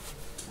animal.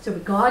 So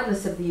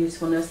regardless of the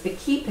usefulness, the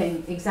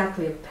keeping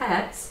exactly of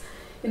pets,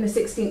 in the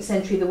 16th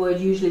century the word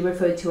usually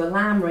referred to a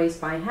lamb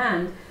raised by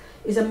hand,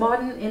 is a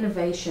modern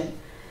innovation.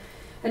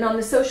 And on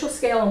the social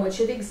scale on which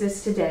it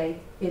exists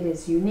today, it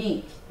is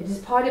unique. It is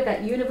part of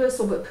that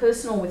universal but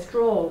personal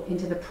withdrawal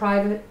into the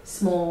private,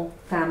 small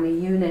family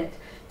unit,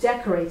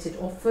 decorated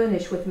or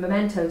furnished with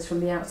mementos from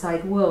the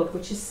outside world,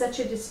 which is such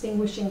a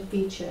distinguishing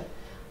feature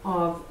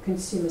of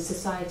consumer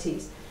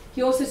societies.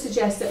 He also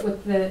suggests that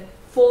with the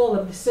fall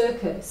of the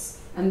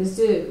circus and the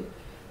zoo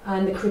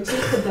and the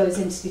critique of those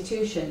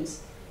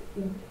institutions,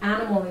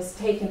 animal is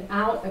taken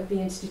out of the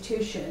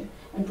institution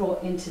and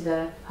brought into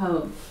the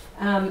home.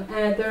 And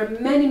there are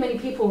many, many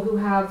people who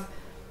have,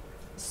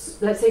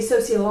 let's say,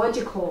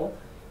 sociological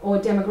or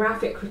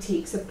demographic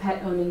critiques of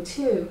pet owning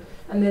too.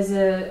 And there's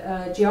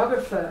a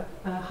geographer,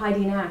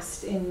 Heidi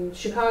Nast in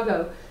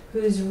Chicago,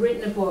 who's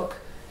written a book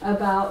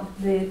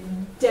about the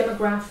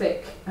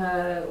demographic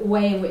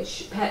way in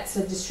which pets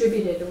are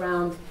distributed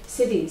around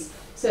cities,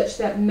 such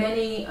that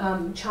many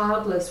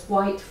childless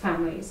white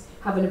families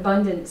have an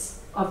abundance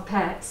of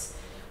pets,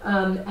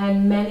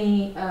 and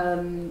many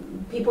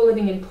people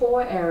living in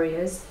poor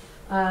areas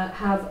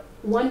have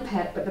one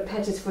pet, but the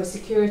pet is for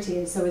security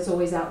and so is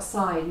always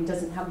outside and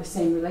doesn't have the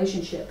same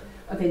relationship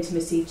of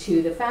intimacy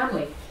to the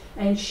family.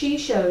 And she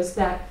shows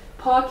that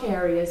park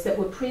areas that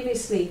were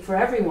previously for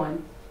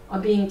everyone are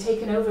being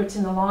taken over at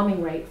an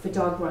alarming rate for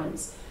dog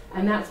runs.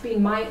 And that's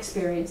been my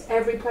experience.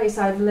 Every place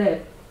I've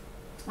lived,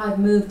 I've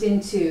moved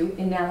into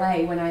in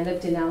LA, when I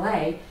lived in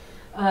LA,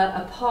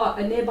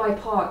 a nearby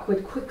park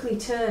would quickly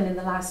turn in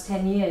the last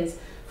 10 years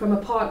from a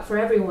park for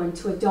everyone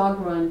to a dog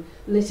run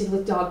littered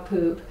with dog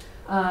poop.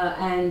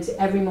 And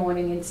every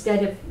morning,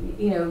 instead of,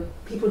 you know,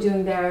 people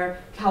doing their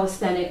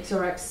calisthenics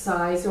or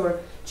exercise or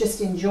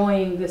just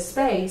enjoying the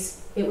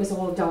space, it was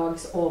all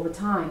dogs all the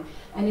time.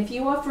 And if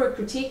you offer a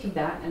critique of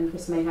that, and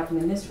this may happen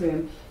in this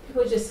room,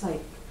 people are just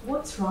like,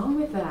 what's wrong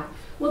with that?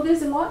 Well,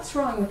 there's lots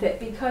wrong with it,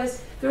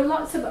 because there are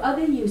lots of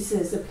other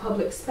uses of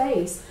public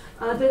space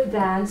other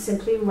than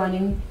simply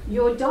running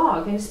your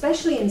dog. And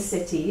especially in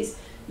cities,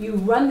 you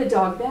run the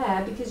dog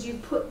there because you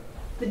put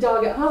the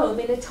dog at home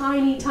in a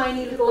tiny,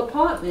 tiny little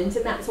apartment,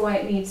 and that's why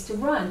it needs to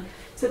run.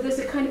 So there's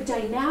a kind of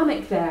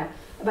dynamic there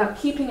about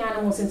keeping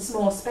animals in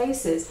small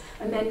spaces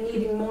and then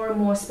needing more and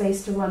more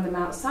space to run them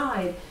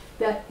outside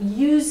that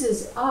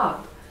uses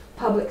up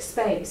public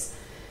space.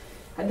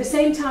 At the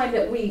same time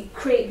that we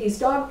create these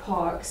dog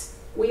parks,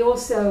 we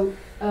also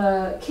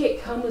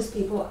kick homeless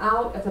people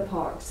out of the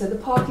park. So the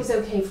park is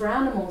okay for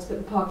animals, but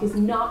the park is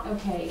not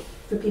okay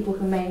for people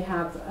who may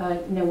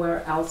have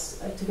nowhere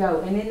else to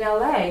go. And in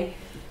LA,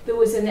 there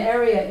was an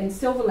area in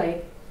Silver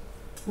Lake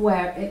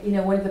where, you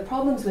know, one of the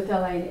problems with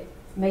LA, and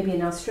maybe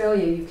in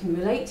Australia you can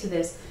relate to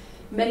this,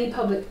 many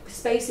public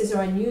spaces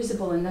are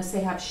unusable unless they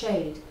have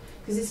shade.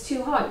 Because it's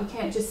too hot, you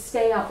can't just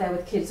stay out there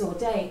with kids all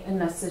day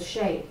unless there's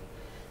shade.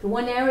 The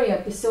one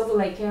area, the Silver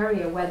Lake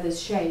area, where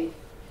there's shade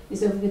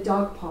is over the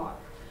dog park.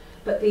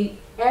 but the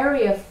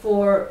area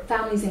for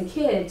families and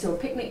kids or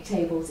picnic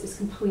tables is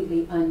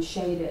completely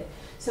unshaded.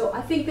 So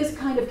I think there's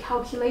kind of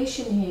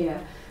calculation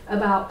here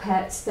about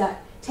pets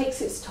that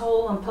takes its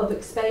toll on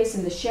public space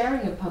and the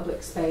sharing of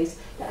public space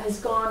that has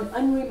gone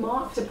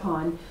unremarked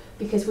upon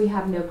because we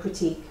have no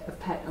critique of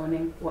pet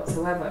owning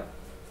whatsoever.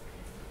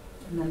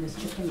 And then there's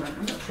Chicken Run.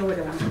 I'm not sure what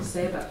I want to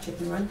say about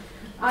Chicken Run.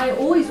 I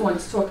always want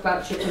to talk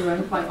about Chicken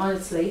Run, quite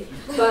honestly,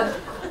 but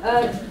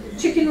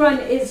Chicken Run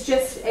is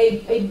just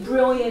a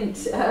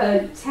brilliant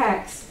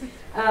text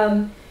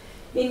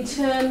in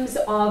terms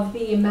of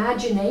the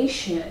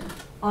imagination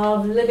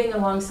of living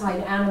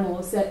alongside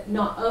animals that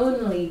not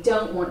only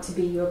don't want to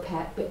be your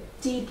pet, but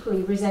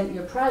deeply resent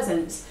your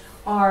presence,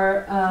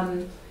 are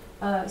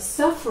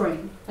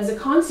suffering as a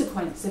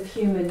consequence of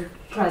human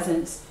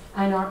presence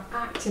and are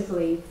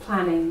actively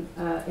planning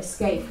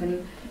escape.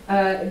 And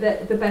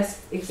the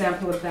best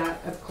example of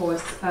that, of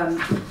course,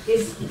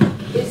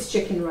 is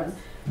Chicken Run.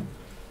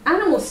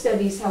 Animal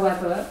studies,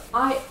 however,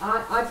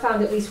 I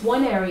found at least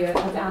one area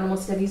of animal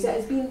studies that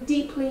has been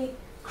deeply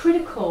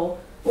critical,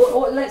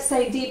 or let's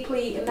say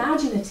deeply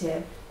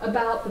imaginative,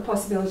 about the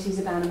possibilities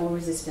of animal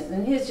resistance.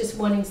 And here's just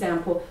one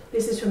example.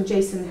 This is from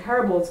Jason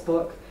Harable's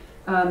book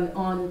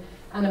on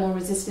animal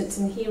resistance,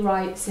 and he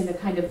writes in a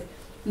kind of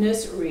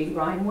nursery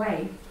rhyme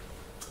way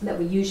that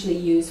we usually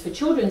use for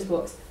children's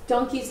books.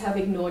 Donkeys have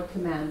ignored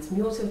commands,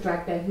 mules have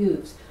dragged their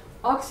hooves,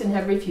 oxen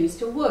have refused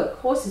to work,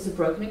 horses have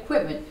broken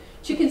equipment,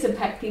 chickens have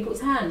pecked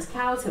people's hands,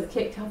 cows have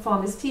kicked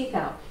farmers' teeth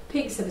out,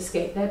 pigs have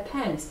escaped their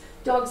pens,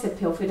 dogs have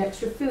pilfered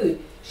extra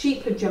food,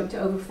 sheep have jumped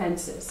over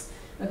fences.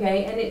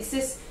 Okay, and it's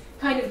this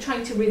kind of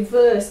trying to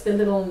reverse the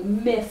little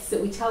myths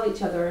that we tell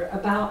each other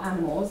about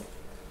animals.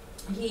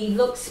 He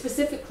looks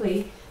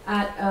specifically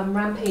at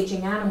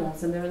rampaging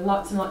animals, and there are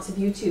lots and lots of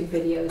YouTube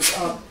videos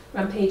of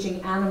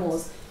rampaging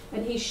animals,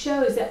 and he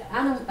shows that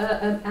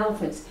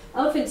elephants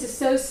are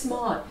so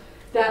smart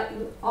that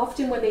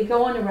often when they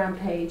go on a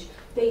rampage,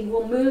 they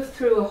will move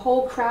through a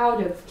whole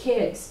crowd of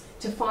kids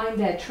to find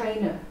their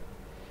trainer,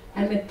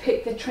 and then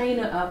pick the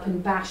trainer up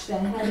and bash their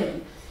head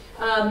in.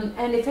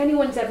 And if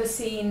anyone's ever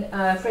seen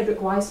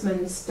Frederick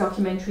Weissman's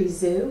documentary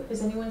Zoo,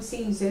 has anyone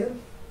seen Zoo?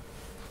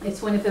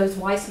 It's one of those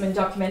Weissman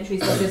documentaries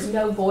where there's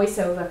no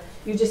voiceover,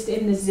 you're just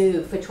in the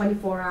zoo for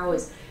 24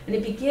 hours. And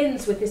it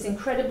begins with this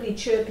incredibly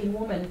chirpy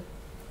woman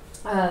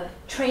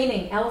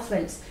training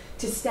elephants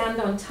to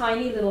stand on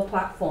tiny little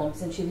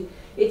platforms. And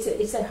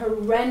it's a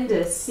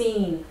horrendous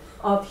scene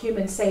of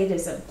human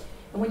sadism.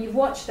 And when you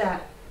watch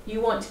that,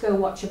 you want to go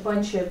watch a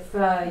bunch of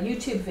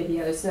YouTube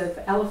videos of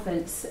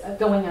elephants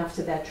going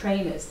after their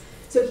trainers.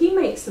 So he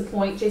makes the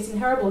point, Jason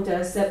Harable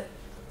does, that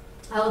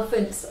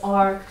elephants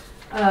are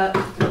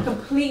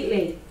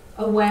completely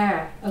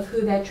aware of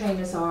who their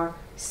trainers are,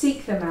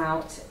 seek them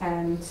out,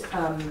 and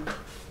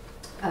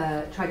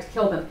try to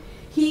kill them.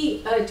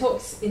 He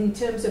talks in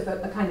terms of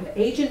a kind of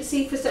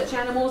agency for such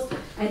animals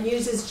and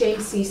uses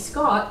James C.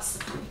 Scott's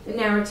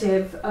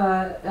narrative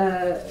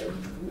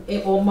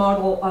or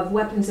model of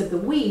weapons of the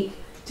weak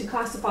to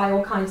classify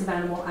all kinds of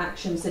animal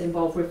actions that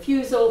involve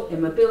refusal,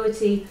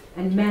 immobility,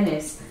 and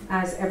menace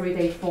as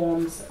everyday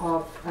forms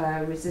of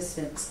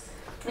resistance.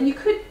 And you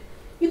could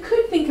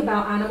think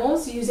about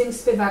animals using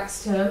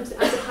Spivak's terms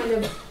as a kind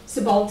of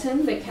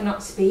subaltern that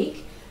cannot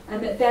speak,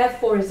 and that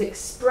therefore is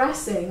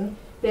expressing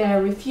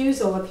their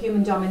refusal of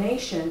human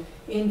domination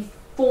in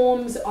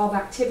forms of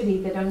activity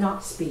that are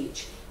not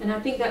speech. And I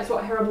think that's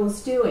what Harable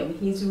is doing.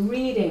 He's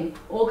reading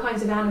all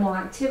kinds of animal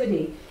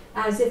activity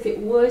as if it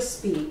were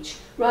speech,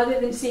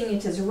 rather than seeing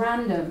it as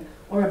random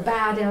or a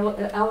bad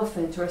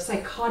elephant or a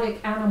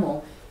psychotic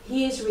animal.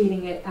 He is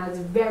reading it as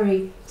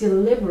very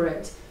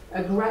deliberate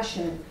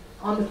aggression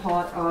on the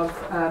part of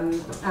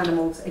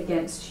animals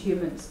against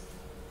humans.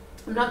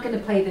 I'm not going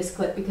to play this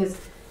clip because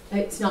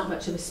it's not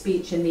much of a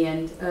speech in the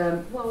end.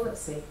 Well,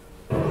 let's see.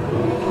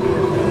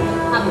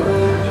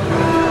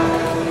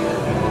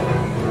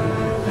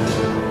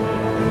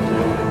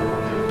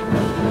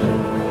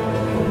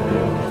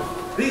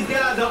 These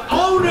guys are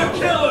owner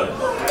killers!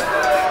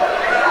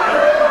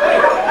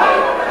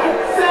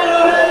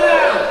 Settle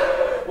down!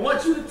 I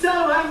want you to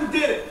tell them how you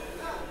did it.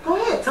 Go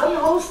ahead, tell me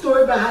the whole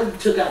story about how you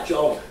took out your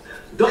owner.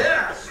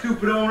 Yeah,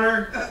 stupid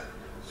owner.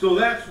 So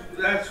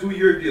that's who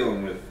you're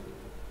dealing with.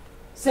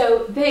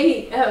 So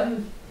they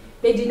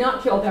did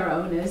not kill their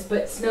owners,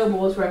 but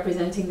Snowball's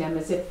representing them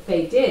as if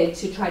they did,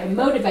 to try to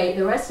motivate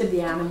the rest of the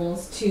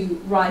animals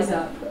to rise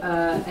up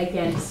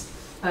against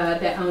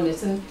their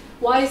owners. And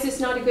why is this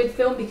not a good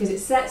film? Because it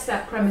sets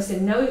that premise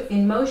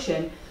in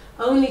motion,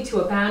 only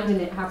to abandon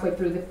it halfway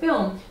through the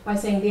film by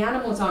saying the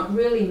animals aren't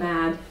really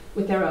mad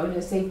with their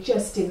owners, they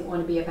just didn't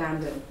want to be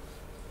abandoned.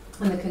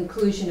 And the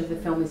conclusion of the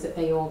film is that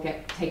they all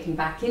get taken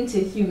back into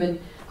human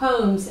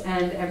homes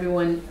and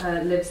everyone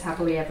lives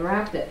happily ever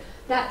after.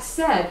 That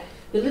said,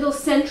 the little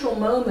central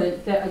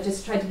moment that I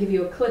just tried to give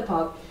you a clip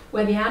of,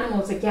 where the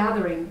animals are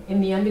gathering in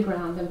the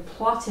underground and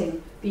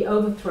plotting the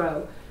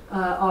overthrow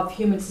of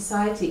human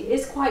society,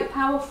 is quite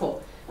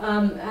powerful.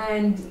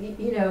 And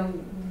you know,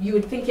 you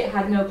would think it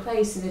had no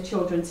place in a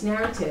children's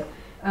narrative.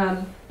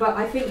 But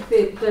I think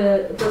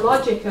that the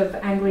logic of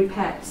angry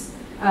pets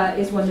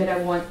is one that I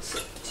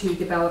want to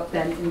develop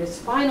then in this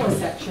final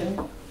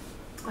section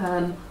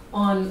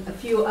on a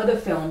few other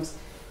films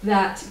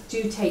that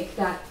do take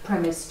that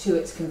premise to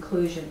its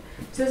conclusion.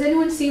 So has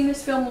anyone seen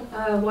this film,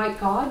 White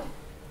God?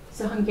 It's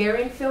a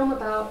Hungarian film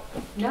about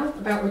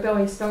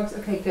rebellious dogs.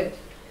 Okay, good.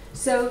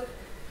 So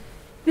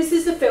this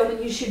is the film, and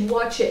you should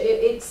watch it.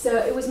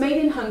 It was made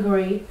in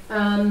Hungary.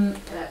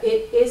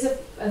 It is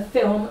a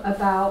film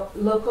about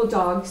local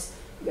dogs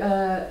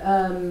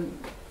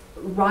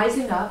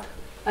rising up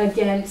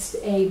against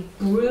a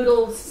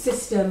brutal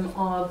system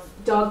of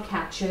dog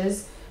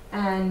catchers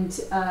and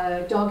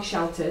dog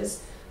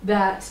shelters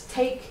that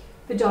take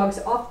the dogs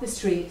off the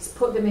streets,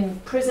 put them in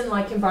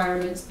prison-like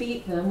environments,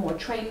 beat them or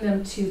train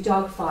them to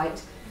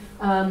dogfight.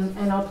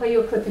 And I'll play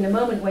you a clip in a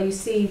moment where you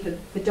see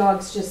the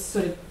dogs just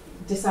sort of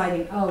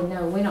deciding, oh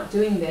no, we're not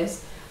doing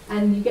this.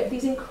 And you get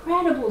these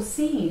incredible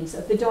scenes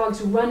of the dogs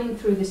running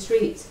through the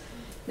streets.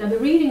 Now the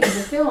reading of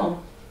the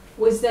film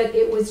was that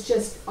it was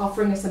just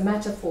offering us a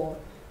metaphor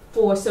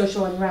for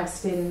social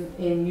unrest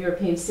in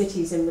European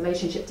cities in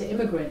relationship to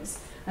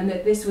immigrants, and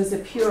that this was a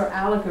pure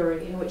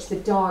allegory in which the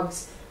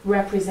dogs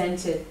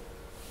represented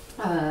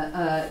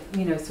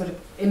sort of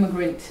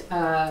immigrant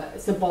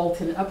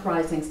subaltern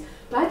uprisings.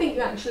 But I think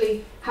you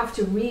actually have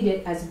to read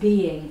it as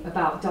being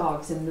about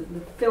dogs, and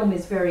the film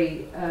is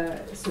very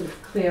sort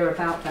of clear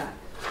about that.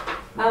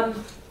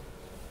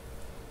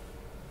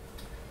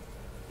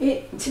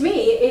 To me,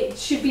 it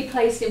should be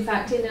placed, in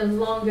fact, in a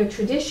longer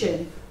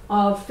tradition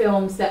of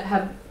films that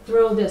have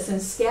thrilled us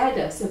and scared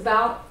us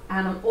about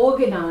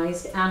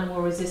organized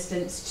animal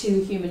resistance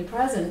to human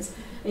presence.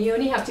 And you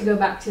only have to go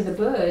back to the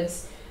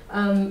birds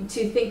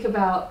to think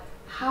about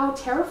how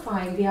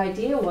terrifying the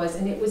idea was.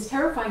 And it was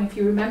terrifying, if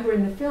you remember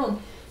in the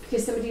film,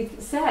 because somebody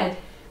said,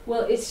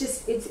 well, it's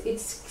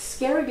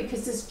scary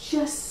because there's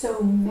just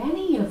so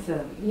many of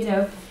them, you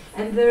know.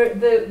 And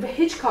the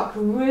Hitchcock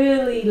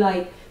really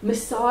like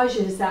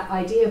massages that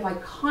idea by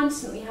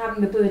constantly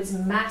having the birds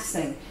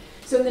massing.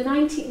 So in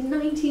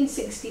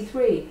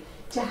 1963,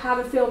 to have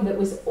a film that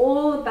was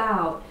all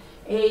about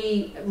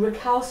a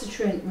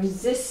recalcitrant,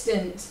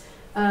 resistant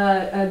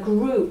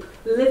group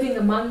living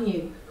among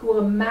you who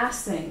are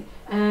massing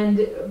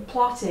and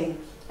plotting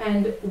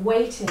and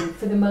waiting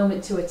for the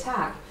moment to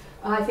attack,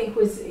 I think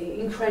was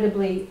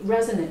incredibly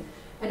resonant.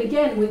 And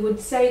again, we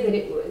would say that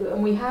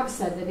and we have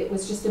said that it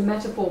was just a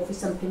metaphor for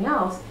something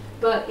else,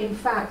 but in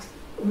fact,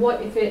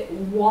 what if it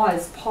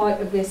was part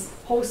of this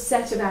whole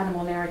set of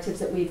animal narratives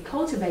that we've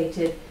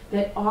cultivated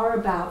that are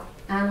about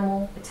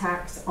animal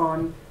attacks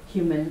on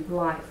human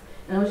life?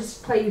 And I'll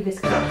just play you this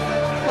clip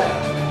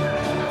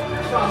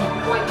from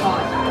White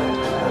God.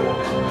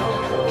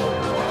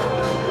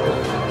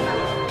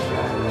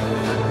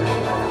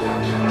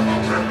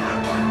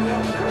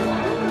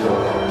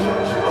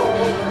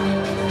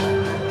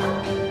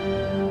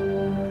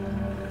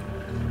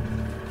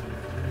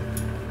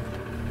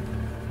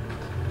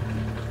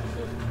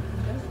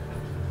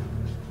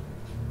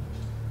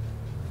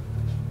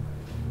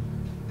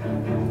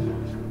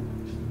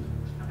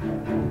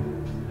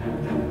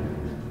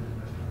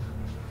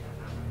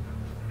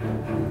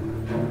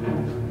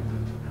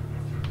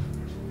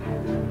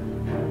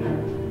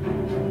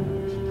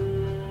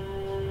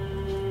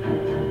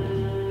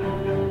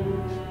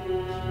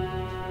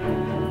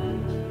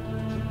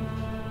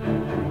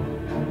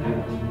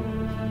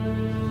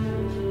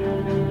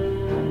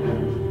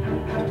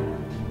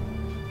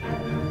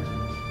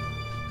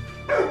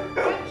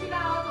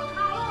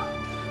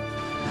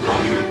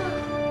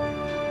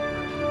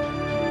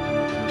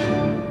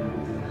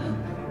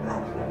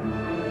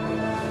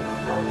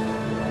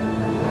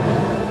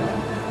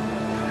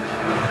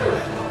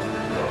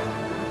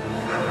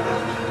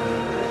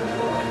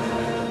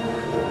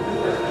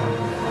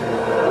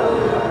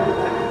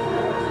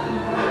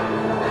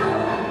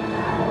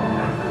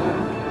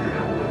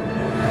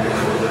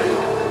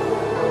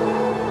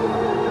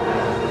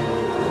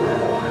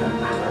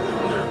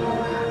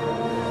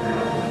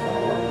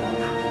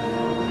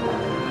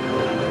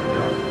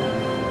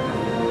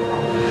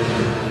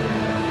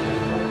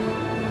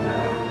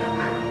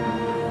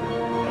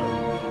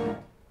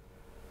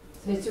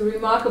 It's a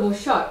remarkable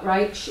shot,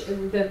 right?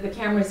 The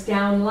camera's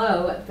down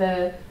low at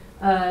the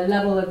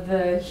level of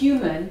the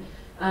human,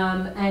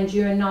 and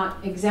you're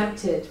not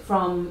exempted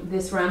from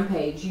this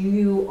rampage.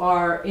 You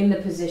are in the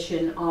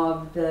position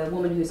of the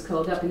woman who's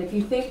curled up. And if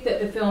you think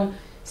that the film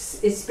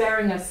is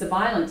sparing us the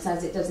violence,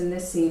 as it does in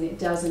this scene, it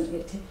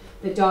doesn't.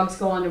 The dogs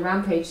go on a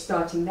rampage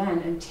starting then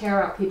and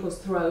tear out people's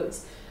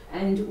throats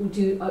and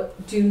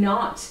do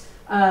not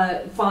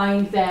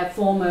find their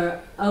former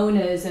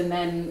owners and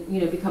then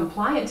become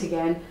pliant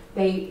again.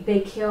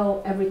 They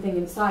kill everything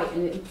in sight,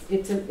 and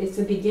it's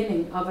a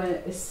beginning of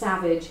a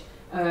savage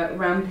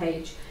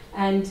rampage.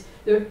 And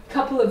there are a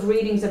couple of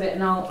readings of it,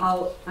 and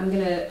I'm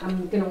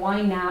gonna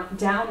wind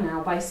down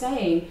now by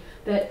saying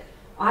that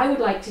I would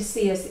like to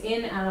see us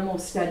in animal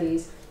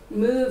studies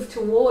move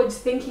towards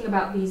thinking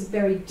about these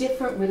very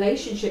different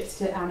relationships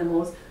to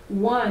animals.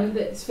 One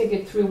that's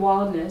figured through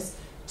wildness,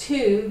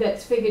 2,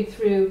 that's figured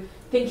through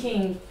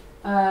thinking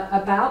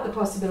about the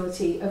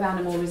possibility of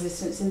animal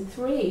resistance, and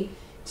 3,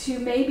 to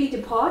maybe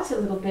depart a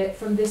little bit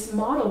from this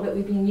model that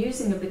we've been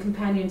using of the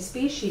companion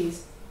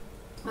species,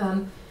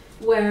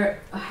 where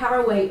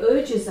Haraway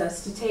urges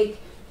us to take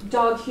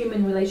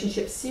dog-human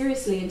relationships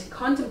seriously and to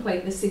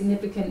contemplate the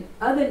significant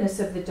otherness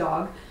of the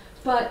dog,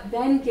 but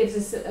then gives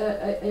us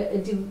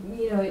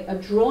a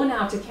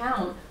drawn-out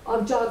account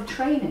of dog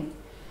training.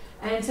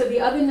 And so the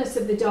otherness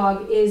of the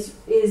dog is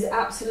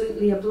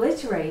absolutely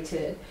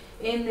obliterated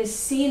in this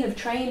scene of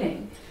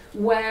training,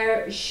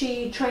 where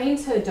she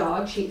trains her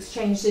dog. She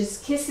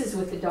exchanges kisses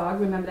with the dog.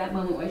 Remember that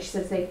moment where she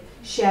says they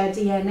share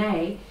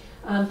DNA,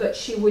 but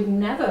she would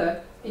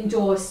never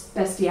endorse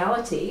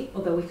bestiality,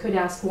 although we could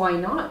ask why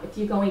not. If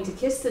you're going to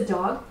kiss the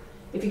dog,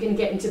 if you're going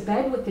to get into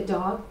bed with the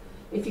dog,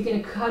 if you're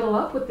going to cuddle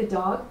up with the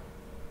dog,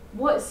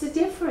 what's the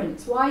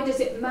difference? Why does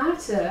it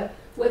matter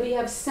whether you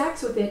have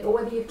sex with it or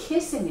whether you're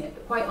kissing it?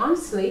 Quite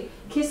honestly,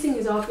 kissing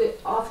is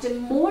often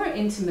more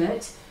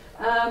intimate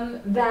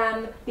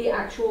than the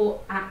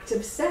actual act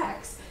of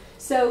sex.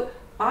 So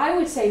I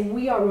would say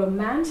we are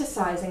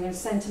romanticizing and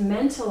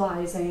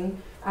sentimentalizing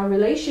our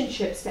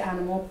relationships to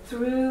animal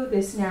through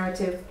this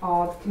narrative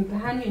of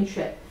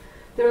companionship.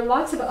 There are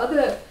lots of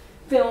other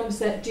films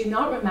that do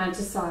not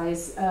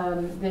romanticize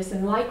this,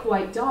 and like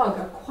White Dog,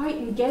 are quite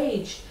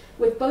engaged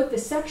with both the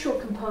sexual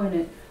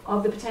component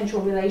of the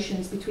potential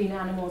relations between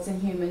animals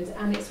and humans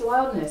and its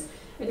wildness.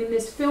 And in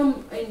this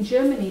film in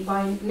Germany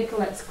by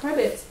Nicolette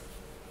Krebitz,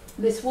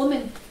 this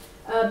woman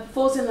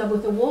falls in love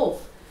with a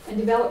wolf and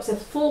develops a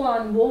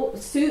full-on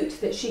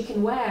suit that she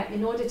can wear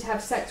in order to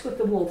have sex with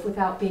the wolf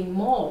without being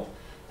mauled.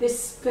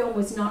 This film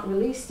was not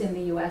released in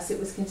the US. It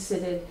was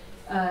considered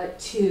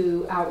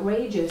too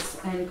outrageous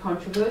and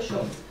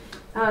controversial.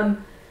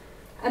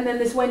 And then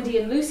there's Wendy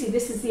and Lucy.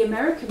 This is the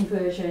American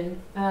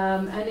version,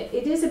 and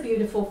it is a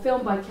beautiful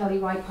film by Kelly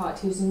Reichardt,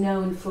 who's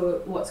known for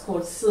what's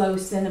called slow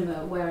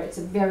cinema, where it's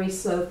a very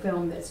slow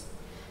film that's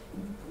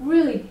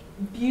really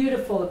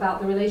beautiful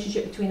about the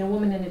relationship between a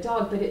woman and a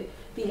dog, but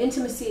the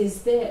intimacy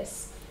is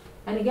this.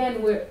 And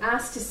again, we're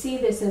asked to see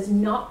this as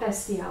not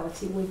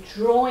bestiality. We're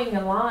drawing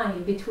a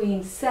line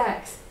between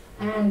sex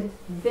and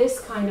this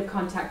kind of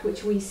contact,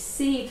 which we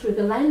see through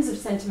the lens of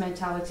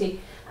sentimentality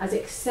as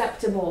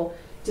acceptable,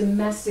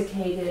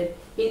 domesticated,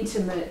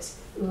 intimate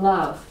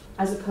love,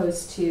 as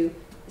opposed to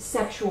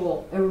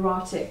sexual,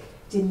 erotic,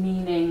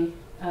 demeaning,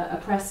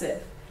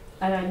 oppressive.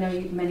 And I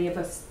know many of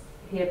us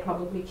here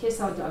probably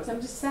kiss our dogs.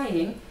 I'm just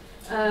saying,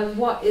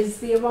 what is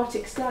the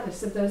erotic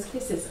status of those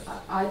kisses?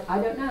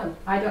 I don't know.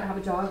 I don't have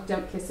a dog,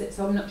 don't kiss it,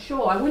 so I'm not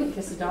sure. I wouldn't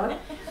kiss a dog,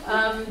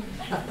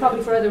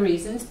 probably for other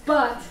reasons.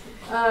 But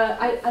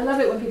I love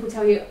it when people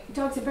tell you,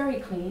 dogs are very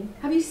clean.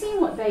 Have you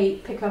seen what they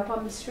pick up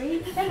on the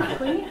street? They're not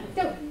clean.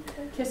 Don't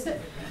kiss it.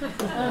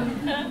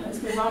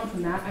 Let's move on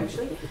from that,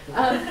 actually.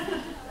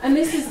 And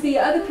this is the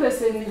other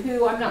person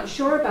who I'm not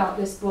sure about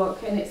this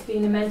book, and it's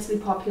been immensely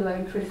popular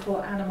in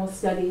critical animal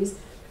studies.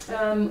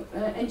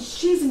 And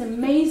she's an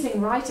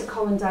amazing writer,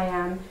 Colin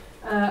Diane,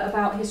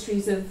 about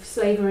histories of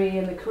slavery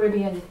in the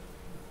Caribbean.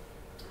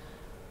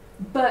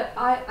 But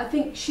I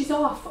think she's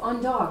off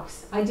on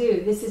dogs. I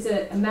do. This is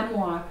a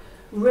memoir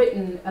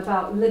written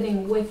about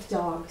living with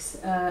dogs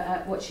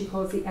at what she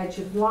calls the edge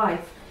of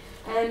life.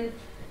 And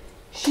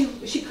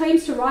she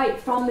claims to write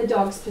from the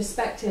dog's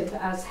perspective,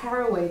 as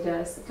Haraway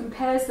does,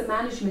 compares the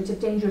management of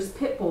dangerous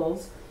pit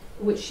bulls,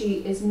 which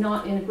she is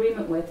not in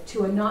agreement with,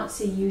 to a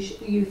Nazi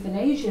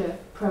euthanasia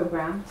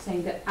program,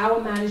 saying that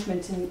our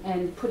management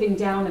and putting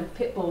down of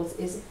pit bulls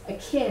is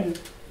akin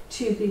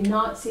to the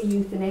Nazi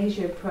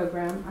euthanasia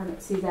program. I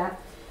don't see that.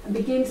 And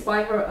begins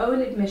by her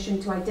own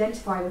admission to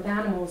identify with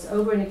animals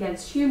over and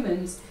against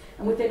humans,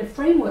 and within a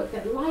framework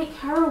that, like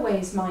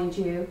Haraway's, mind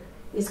you,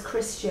 is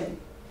Christian.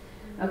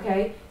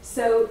 Okay,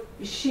 so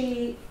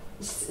she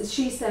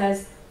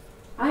says,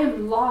 I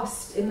am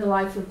lost in the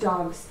life of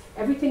dogs.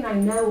 Everything I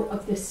know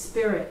of the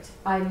spirit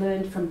I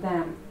learned from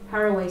them.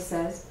 Haraway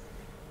says,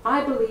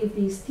 I believe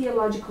these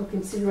theological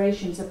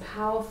considerations are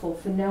powerful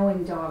for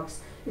knowing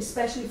dogs,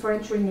 especially for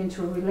entering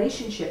into a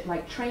relationship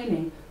like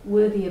training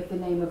worthy of the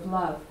name of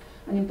love.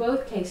 And in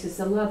both cases,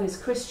 the love is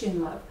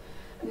Christian love.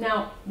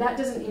 Now, that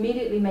doesn't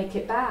immediately make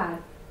it bad,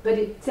 but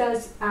it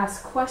does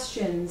ask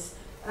questions,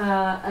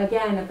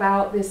 again,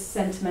 about this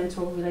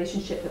sentimental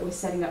relationship that we're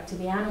setting up to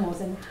the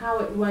animals, and how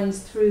it runs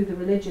through the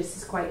religious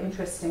is quite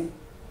interesting.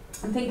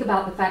 And think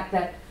about the fact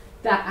that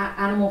that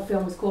animal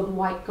film is called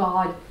White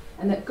God,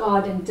 and that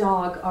God and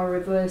dog are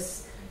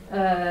reverse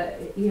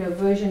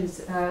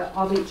versions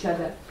of each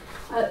other.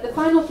 The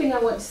final thing I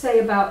want to say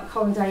about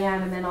Colin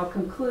Diane, and then I'll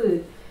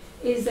conclude,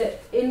 is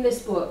that in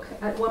this book,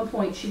 at one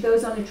point, she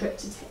goes on a trip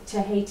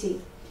to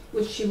Haiti,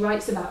 which she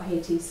writes about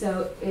Haiti,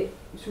 so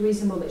it's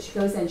reasonable that she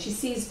goes there. She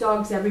sees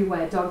dogs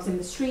everywhere, dogs in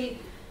the street,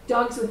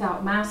 dogs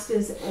without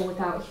masters or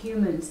without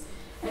humans.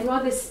 And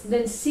rather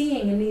than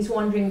seeing in these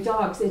wandering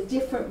dogs a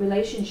different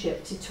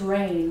relationship to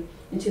terrain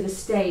and to the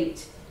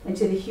state and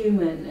to the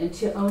human and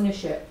to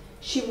ownership,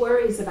 she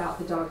worries about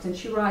the dogs, and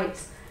she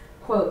writes,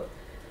 quote,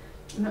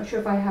 I'm not sure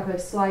if I have a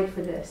slide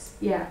for this.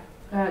 Yeah,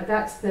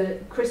 that's the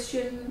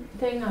Christian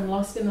thing. I'm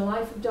lost in the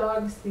life of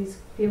dogs, these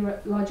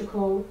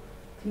theological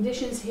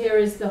conditions. Here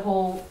is the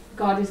whole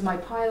God is my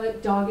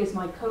pilot, dog is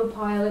my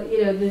co-pilot.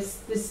 You know,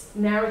 this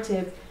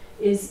narrative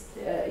is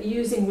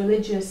using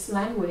religious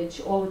language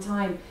all the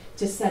time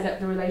to set up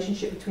the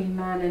relationship between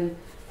man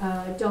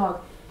and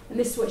dog. And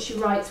this is what she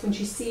writes when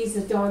she sees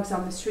the dogs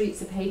on the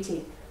streets of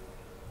Haiti.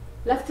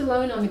 Left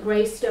alone on the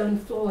grey stone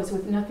floors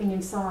with nothing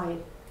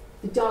inside,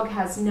 the dog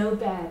has no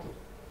bed,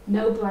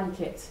 no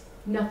blanket,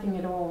 nothing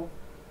at all.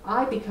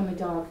 I become a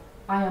dog.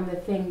 I am the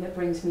thing that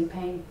brings me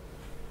pain.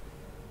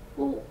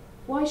 Well,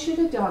 why should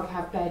a dog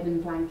have bed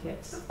and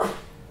blankets?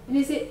 And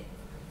is it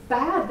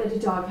bad that a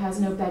dog has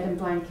no bed and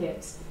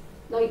blankets?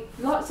 Like,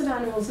 lots of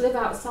animals live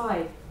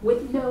outside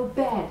with no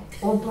bed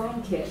or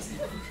blanket.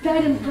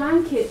 Bed and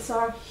blankets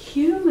are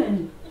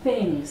human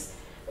things.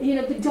 You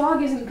know, the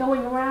dog isn't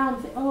going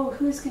around, oh,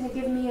 who's going to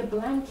give me a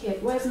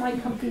blanket? Where's my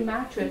comfy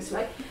mattress?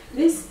 Like,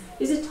 this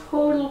is a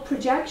total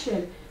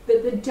projection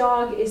that the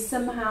dog is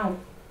somehow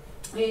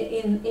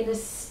in a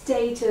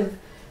state of,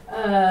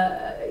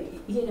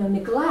 you know,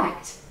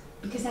 neglect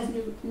because it has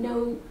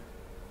no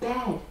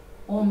bed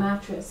or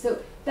mattress.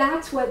 So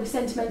that's where the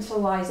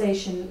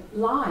sentimentalization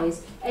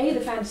lies. A,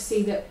 the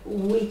fantasy that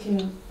we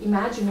can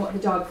imagine what the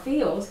dog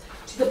feels,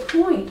 to the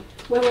point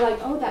where we're like,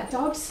 oh, that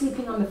dog's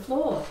sleeping on the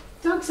floor.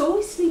 Dogs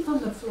always sleep on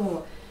the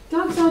floor.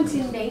 Dogs aren't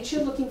in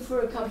nature looking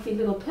for a comfy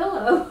little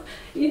pillow.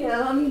 You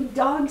know, I mean,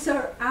 dogs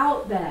are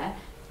out there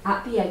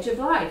at the edge of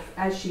life,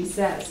 as she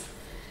says.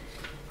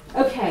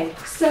 Okay,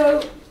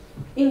 so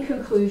in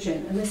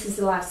conclusion, and this is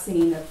the last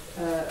scene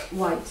of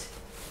White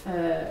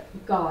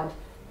God,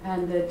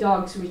 and the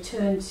dogs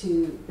return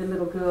to the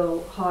little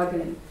girl,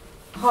 Hagen.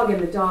 Hagen,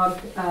 the dog,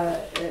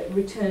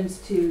 returns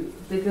to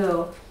the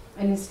girl,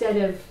 and instead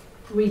of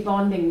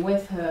rebonding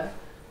with her,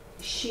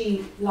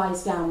 she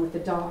lies down with the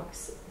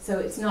dogs. So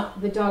it's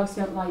not, the dogs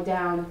don't lie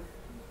down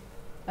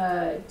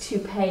to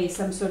pay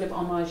some sort of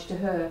homage to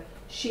her.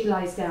 She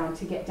lies down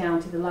to get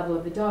down to the level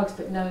of the dogs,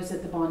 but knows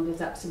that the bond is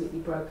absolutely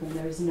broken.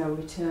 There is no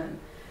return.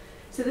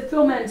 So the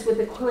film ends with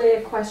a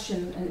clear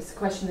question, and it's a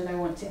question that I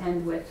want to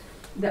end with,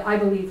 that I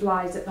believe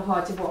lies at the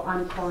heart of what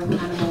I'm calling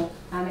animal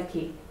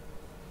anarchy.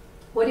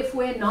 What if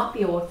we're not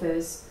the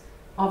authors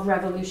of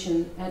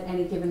revolution at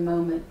any given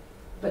moment,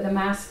 but the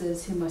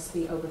masters who must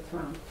be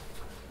overthrown?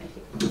 Thank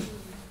you.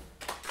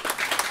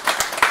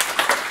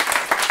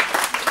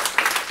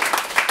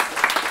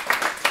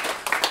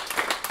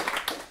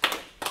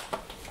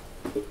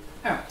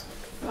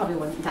 Probably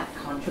wasn't that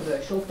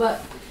controversial, but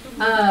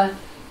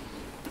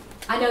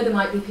I know there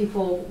might be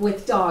people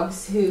with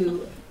dogs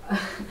who,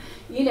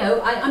 you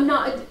know, I'm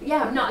not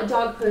a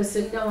dog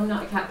person. No, I'm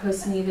not a cat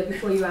person either,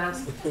 before you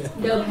ask.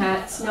 No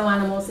pets, no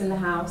animals in the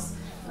house,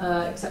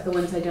 except the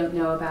ones I don't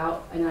know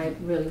about, and I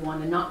really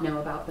want to not know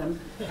about them.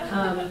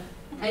 And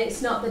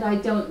it's not that I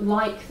don't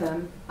like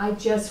them, I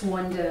just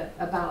wonder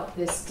about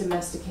this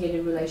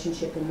domesticated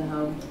relationship in the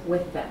home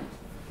with them.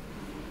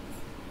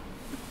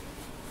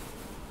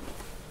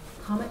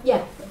 Comment?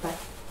 Yeah, but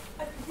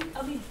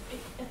I mean,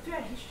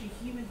 throughout history,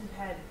 humans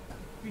have had,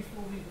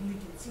 before we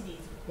lived in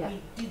cities,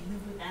 we did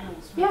live with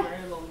animals for a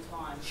very long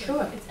time. So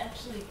sure. It's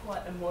actually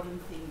quite a modern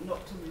thing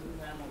not to live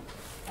with animals.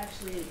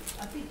 Actually,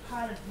 I think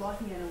part of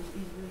liking animals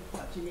is really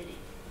quite genetic.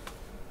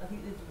 I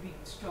think there's a big,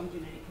 strong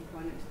genetic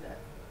component to that,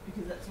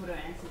 because that's what our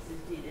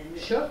ancestors did. And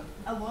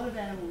a lot of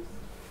animals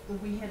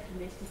that we have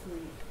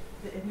domestically,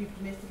 that we've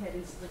domesticated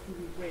and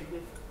selectively bred,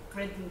 we've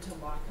bred them to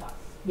like us.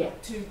 Yeah.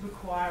 To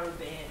require a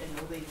bed and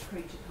all these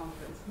creature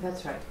comforts.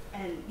 That's right.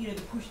 And, you know,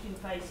 the pushed in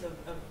face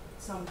of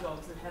some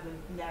dogs that have a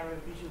narrow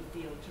visual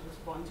field to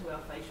respond to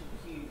our facial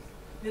cues.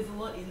 There's a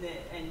lot in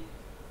there, and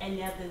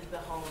now there's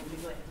the whole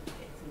neglect of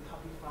pets and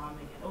puppy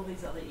farming and all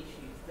these other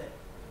issues that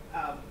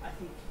I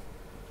think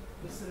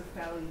we're sort of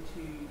failing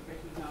to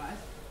recognise.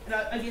 And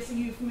I guess,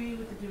 are you familiar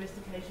with the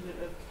domestication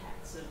of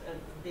cats, of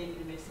them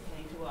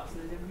domesticating to us?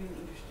 And there's a really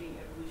interesting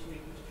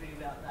evolutionary history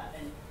about that,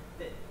 and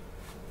that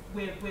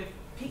we've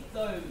picked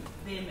them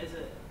as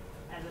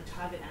a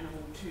target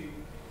animal to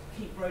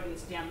keep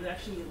rodents down. There's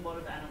actually a lot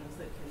of animals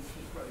that can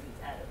keep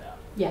rodents out of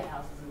our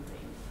houses and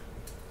things.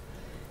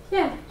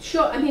 Yeah,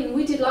 sure. I mean,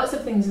 we did lots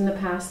of things in the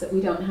past that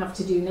we don't have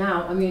to do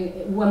now. I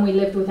mean, when we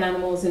lived with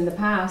animals in the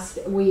past,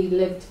 we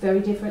lived very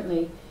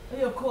differently.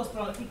 Yeah, of course,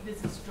 but I think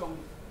there's a strong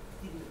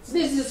thing that's...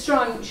 There's a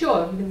strong,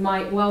 sure, there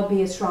might well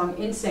be a strong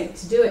instinct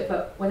to do it,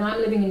 but when I'm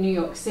living in New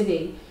York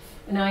City,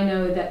 and I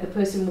know that the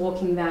person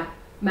walking that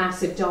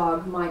massive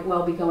dog might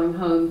well be going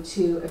home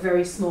to a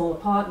very small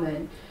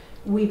apartment,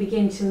 we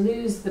begin to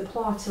lose the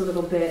plot a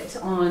little bit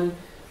on,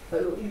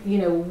 you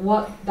know,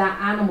 what that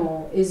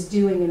animal is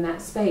doing in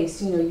that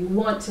space. You know, you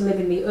want to live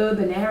in the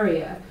urban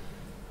area,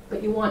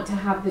 but you want to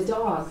have the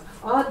dog.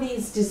 Are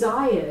these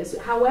desires,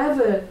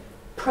 however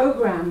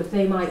programmed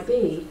they might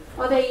be,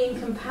 are they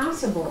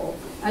incompatible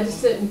at a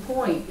certain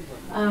point?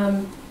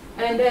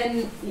 And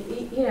then,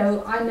 you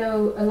know, I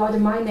know a lot of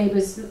my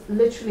neighbours,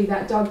 literally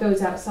that dog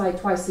goes outside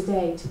twice a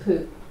day to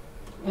poop.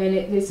 And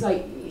it's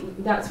like,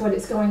 that's what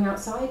it's going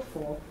outside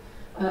for.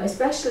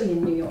 especially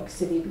in New York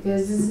City,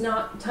 because there's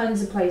not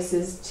tons of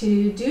places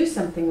to do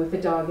something with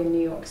a dog in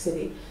New York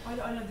City. I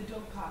know the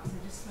dog parks,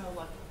 they just smell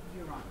like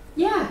urine.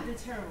 Yeah. They're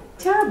terrible.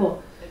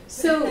 Terrible.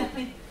 So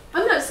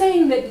I'm not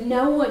saying that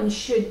no one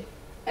should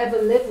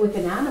ever live with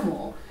an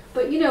animal,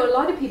 but you know, a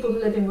lot of people who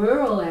live in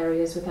rural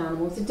areas with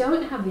animals, they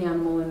don't have the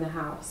animal in the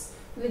house.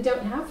 They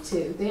don't have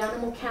to. The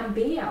animal can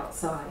be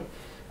outside.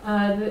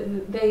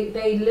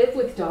 They live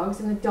with dogs,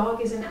 and the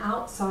dog is an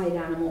outside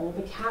animal.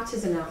 The cat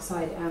is an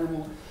outside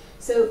animal.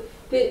 So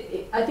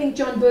I think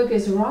John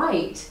Berger's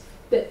right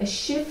that a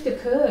shift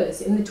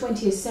occurs in the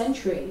 20th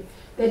century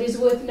that is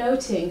worth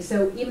noting.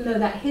 So even though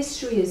that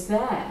history is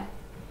there,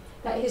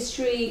 that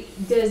history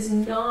does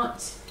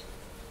not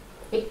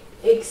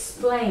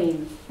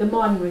explain the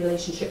modern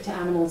relationship to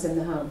animals in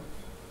the home.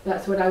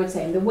 That's what I would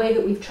say. And the way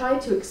that we've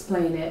tried to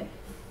explain it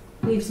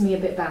leaves me a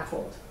bit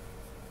baffled.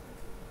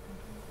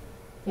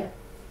 Yeah.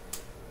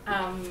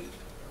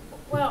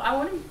 Well, I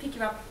want to pick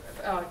you up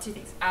two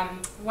things.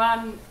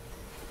 One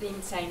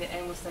thing, saying that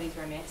animal studies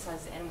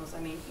romanticise animals. I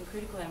mean, in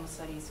critical animal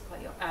studies,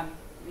 quite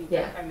we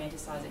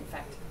romanticise. In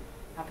fact,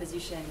 our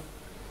position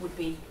would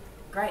be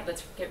great.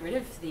 Let's get rid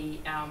of the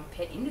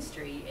pet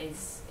industry.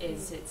 Is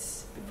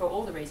it's for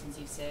all the reasons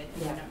you've said.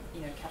 Yeah.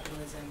 You know,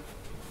 capitalism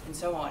and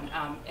so on.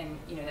 And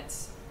you know,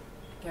 that's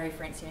Gary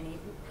Francione.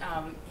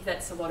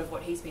 That's a lot of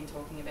what he's been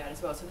talking about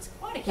as well. So there's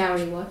quite a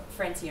Gary what?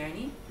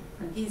 Francione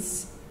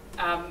is,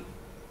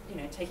 you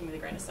know, taking with a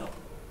grain of salt.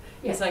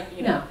 Yeah. It's like,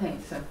 you know, no,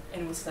 thanks. So.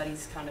 animal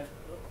studies kind of.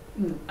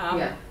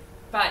 Yeah.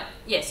 But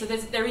yeah, so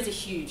there is a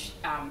huge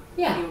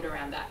field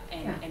around that,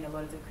 and a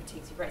lot of the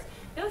critiques you've raised.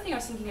 The other thing I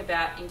was thinking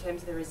about in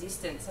terms of the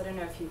resistance, I don't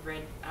know if you've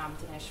read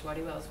Dinesh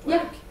Wadiwell's work.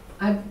 Yeah.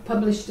 I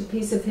published a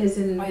piece of his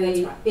in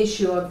the right.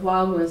 issue of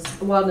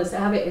Wildness. I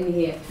have it in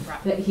here,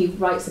 right. that he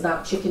writes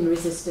about chicken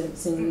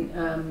resistance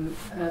in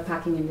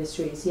packing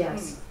industries.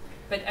 Yes.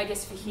 But I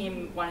guess for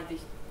him, one of the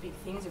big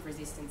things of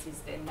resistance is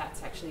then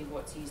that's actually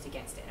what's used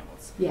against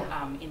animals.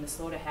 Yeah. In the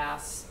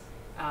slaughterhouse,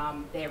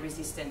 their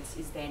resistance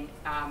is then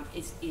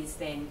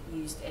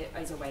used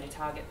as a way to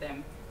target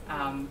them.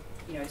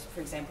 You know,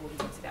 for example, he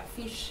talks about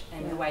fish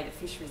and the way that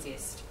fish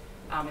resist,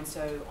 and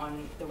so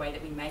on the way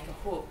that we make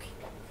a hook.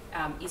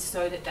 Is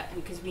so that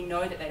because we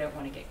know that they don't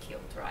want to get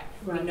killed, right?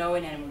 We know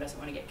an animal doesn't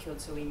want to get killed,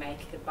 so we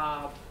make the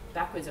barb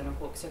backwards on a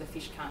hook so the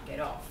fish can't get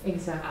off.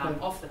 Exactly.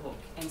 Off the hook.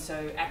 And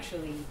so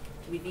actually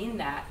within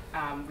that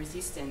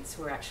resistance,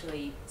 we're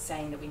actually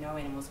saying that we know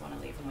animals want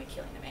to live and we're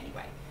killing them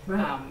anyway.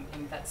 Right.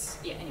 And that's,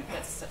 anyway,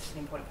 that's such an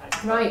important part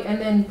of it. Right,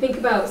 and then think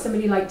about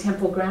somebody like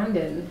Temple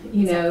Grandin,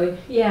 you know,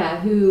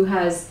 who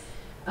has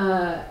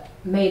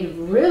made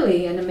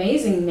really an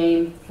amazing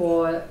name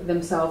for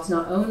themselves,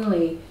 not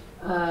only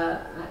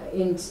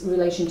in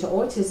relation to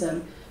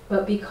autism,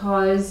 but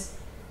because,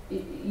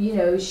 you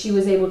know, she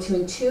was able to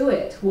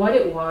intuit what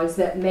it was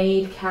that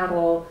made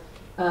cattle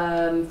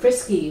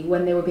frisky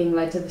when they were being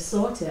led to the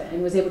slaughter,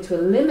 and was able to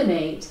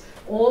eliminate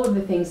all of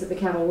the things that the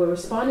cattle were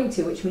responding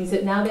to, which means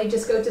that now they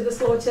just go to the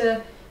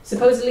slaughter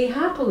supposedly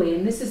happily,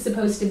 and this is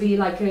supposed to be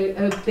like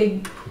a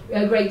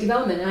great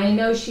development. And I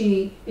know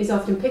she is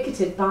often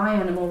picketed by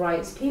animal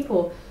rights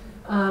people,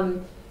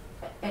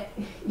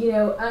 you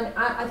know, and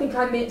I think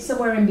I'm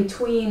somewhere in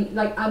between.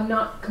 Like, I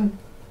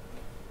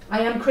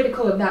am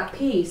critical of that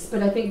piece,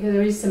 but I think that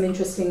there is some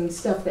interesting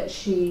stuff that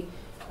she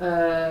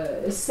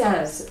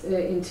says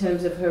in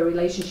terms of her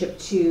relationship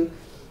to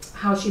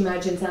how she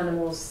imagines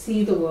animals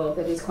see the world,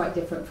 that is quite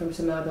different from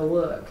some other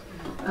work.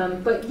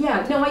 But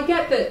yeah, no, I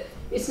get that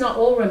it's not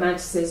all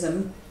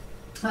romanticism,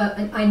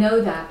 and I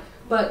know that,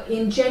 but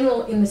in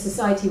general, in the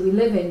society we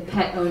live in,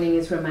 pet owning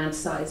is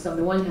romanticized on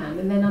the one hand,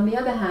 and then on the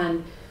other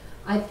hand,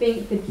 I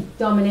think the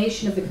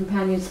domination of the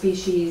companion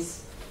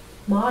species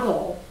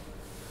model,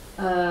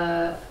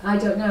 I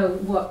don't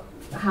know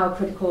how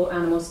critical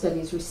animal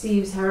studies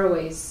receives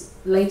Haraway's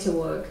later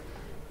work,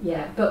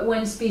 but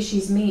when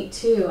species meet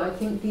too, I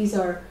think these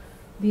are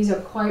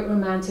quite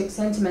romantic,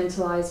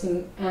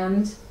 sentimentalizing,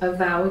 and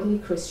avowedly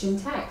Christian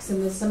texts.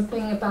 And there's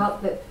something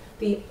about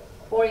the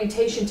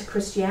orientation to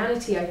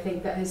Christianity, I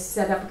think, that has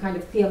set up a kind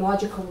of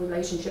theological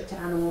relationship to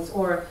animals,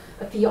 or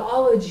a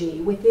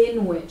theology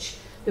within which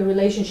the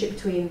relationship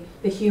between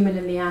the human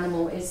and the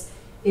animal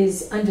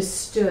is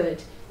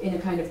understood in a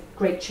kind of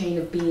great chain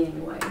of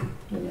being way,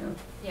 you know.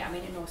 Yeah, I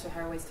mean, and also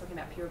Haraway's talking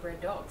about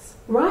purebred dogs.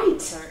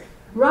 Right. So.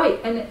 Right,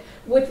 and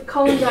with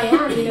Colin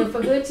Diane, you know,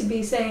 for her to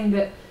be saying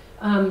that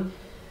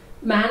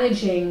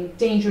managing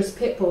dangerous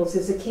pit bulls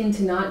is akin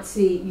to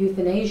Nazi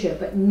euthanasia,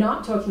 but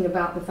not talking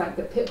about the fact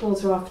that pit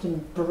bulls are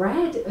often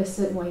bred a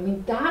certain way. I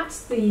mean,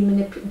 that's the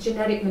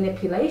genetic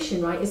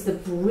manipulation, right? Is the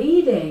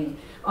breeding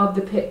of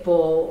the pit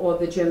bull or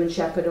the German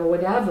Shepherd or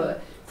whatever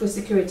for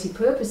security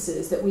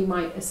purposes that we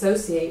might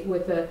associate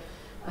with a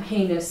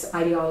heinous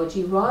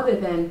ideology, rather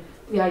than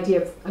the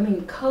idea of, I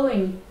mean,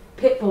 culling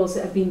pit bulls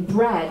that have been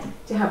bred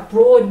to have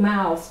broad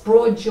mouths,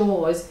 broad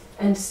jaws,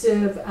 and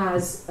serve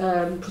as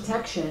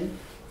protection.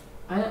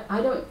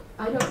 I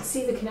don't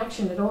see the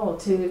connection at all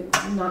to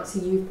Nazi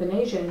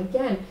euthanasia. And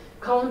again,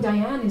 Colin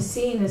Diane is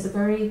seen as a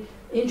very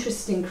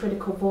interesting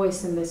critical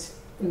voice in this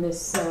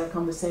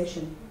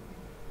conversation.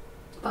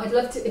 But I'd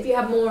love to, if you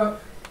have more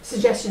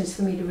suggestions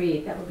for me to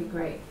read, that would be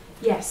great.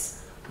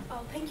 Yes.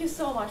 Oh, thank you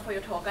so much for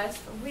your talk. I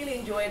really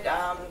enjoyed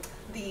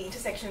the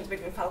intersections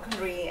between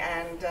falconry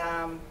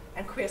and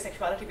queer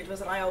sexuality, which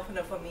was an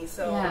eye-opener for me.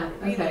 So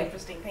really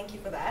interesting. Thank you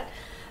for that.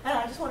 And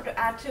I just wanted to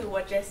add to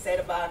what Jess said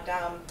about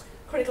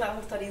critical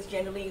animal studies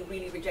generally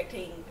really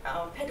rejecting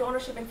pet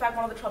ownership. In fact,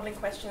 one of the troubling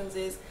questions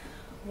is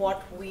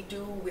what we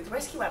do with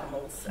rescue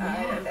animals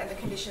and the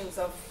conditions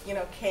of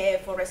care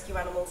for rescue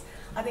animals.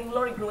 I think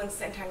Laurie Gruen's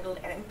Entangled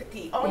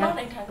Empathy, or not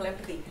Entangled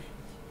Empathy,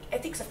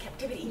 Ethics of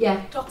Captivity,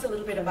 talks a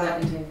little bit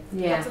about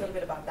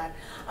that.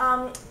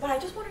 But I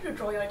just wanted to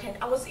draw your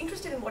attention. I was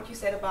interested in what you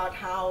said about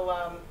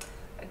how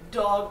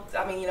dogs.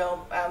 I mean,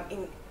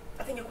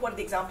 I think you quoted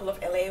the example of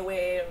LA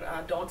where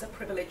dogs are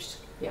privileged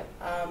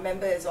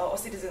members or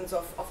citizens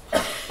of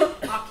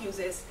park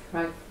users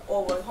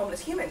over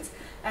homeless humans.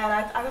 And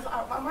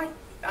I might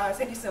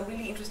send you some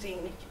really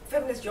interesting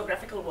feminist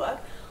geographical work,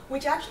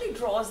 which actually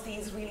draws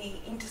these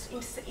really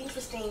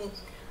interesting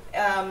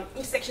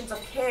intersections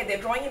of care.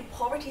 They're drawing in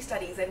poverty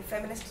studies and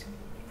feminist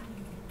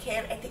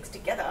care ethics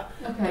together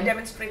to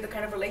demonstrate the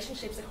kind of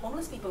relationships that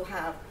homeless people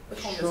have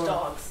with homeless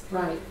dogs.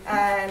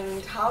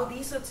 And how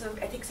these sorts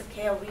of ethics of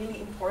care are really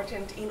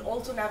important in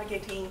also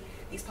navigating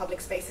these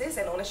public spaces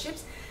and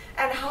ownerships,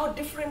 and how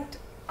different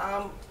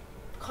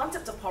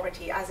concepts of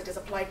poverty as it is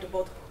applied to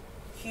both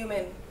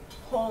human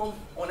home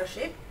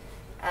ownership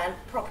and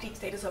property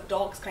status of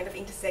dogs kind of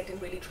intersect in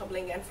really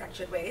troubling and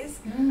fractured ways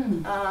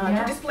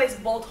to displace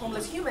both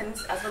homeless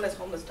humans as well as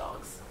homeless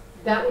dogs.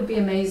 That would be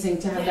amazing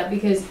to have that,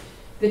 because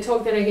the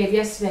talk that I gave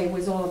yesterday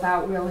was all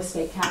about real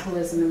estate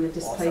capitalism and the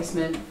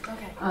displacement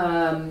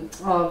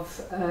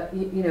of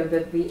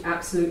the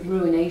absolute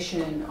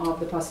ruination of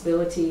the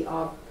possibility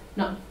of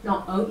not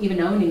even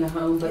owning a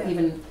home, but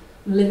even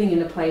living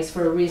in a place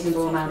for a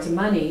reasonable amount of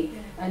money,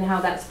 and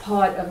how that's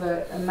part of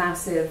a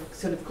massive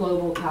sort of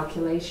global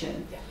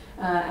calculation.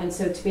 And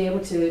so to be able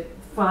to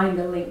find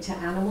the link to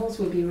animals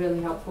would be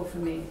really helpful for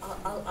me.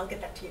 I'll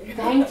get that to you.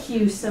 Thank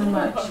you so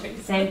much.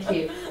 Thank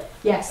you.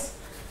 Yes.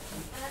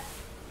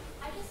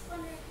 I just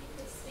wonder if you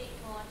could speak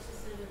more to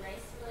sort of the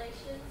race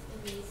relations in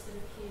these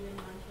sort of human,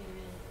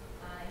 non-human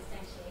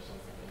instantiations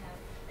that we have.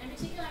 And in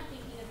particular, I'm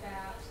thinking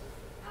about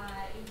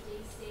in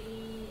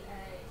DC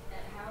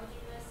at Howard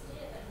University,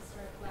 at the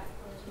historic Black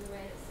College, in the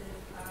way that sort of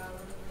a lot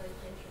of really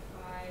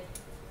gentrified,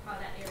 how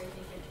that area has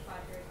been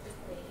gentrified very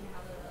quickly, and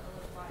how a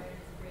lot of white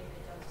owners are bringing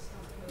their dogs to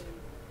come poo.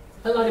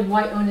 A lot of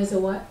white owners are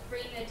what?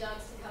 Bringing their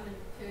dogs to come and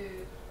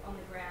poo on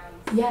the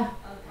grounds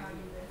of Howard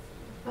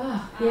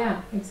University.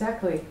 Yeah,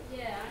 exactly.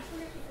 Yeah, I just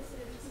wonder if you could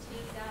sort of just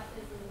tease out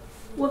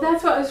as Well,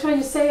 that's what I was trying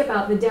to say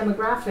about the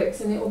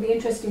demographics, and it will be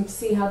interesting to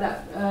see how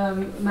that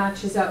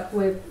matches up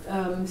with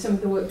some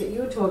of the work that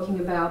you were talking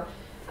about.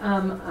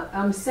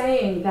 I'm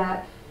saying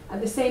that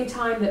at the same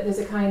time that there's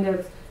a kind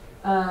of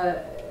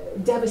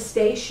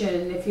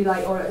devastation, if you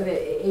like, or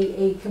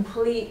a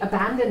complete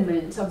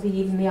abandonment of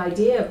even the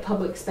idea of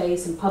public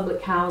space and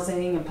public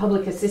housing and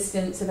public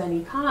assistance of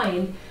any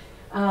kind,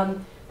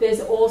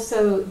 there's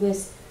also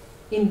this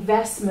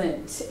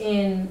investment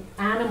in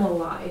animal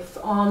life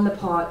on the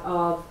part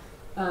of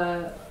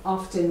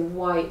often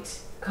white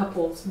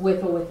couples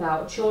with or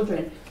without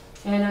children.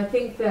 And I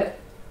think that,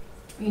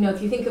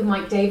 if you think of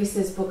Mike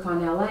Davis's book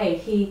on LA,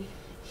 he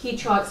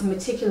charts in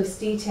meticulous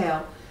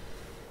detail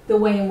the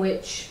way in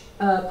which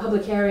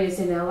public areas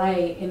in LA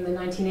in the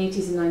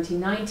 1980s and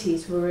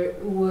 1990s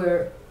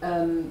were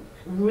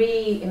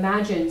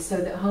reimagined so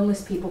that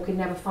homeless people could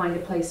never find a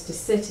place to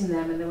sit in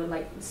them, and there were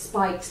like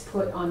spikes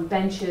put on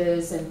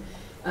benches, and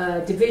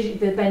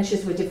the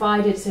benches were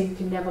divided so you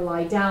could never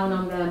lie down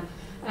on them.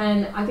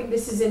 And I think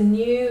this is a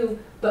new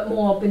but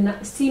more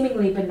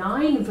seemingly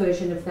benign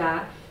version of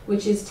that,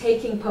 which is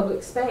taking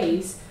public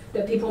space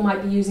that people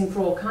might be using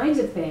for all kinds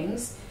of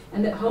things,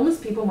 and that homeless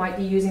people might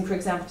be using, for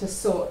example, to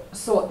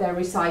sort their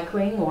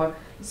recycling or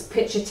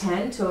pitch a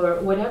tent or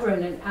whatever,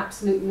 in an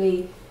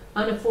absolutely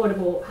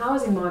unaffordable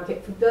housing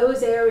market, for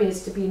those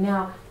areas to be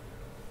now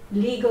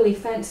legally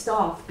fenced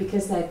off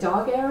because they're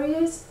dog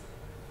areas.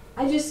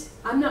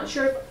 I'm not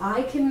sure if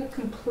I can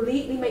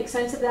completely make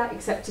sense of that,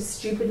 except to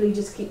stupidly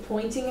just keep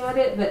pointing at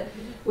it, that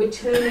we're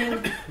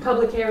turning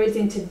public areas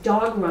into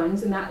dog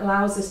runs, and that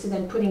allows us to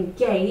then put in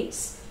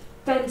gates,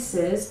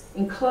 fences,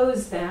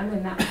 enclose them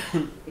in that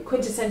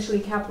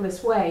quintessentially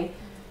capitalist way.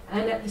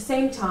 And at the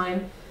same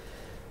time,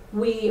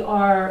 we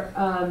are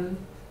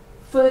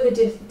further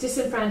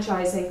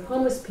disenfranchising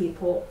homeless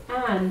people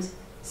and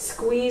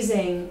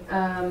squeezing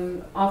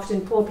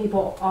often poor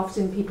people,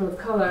 often people of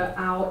color,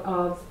 out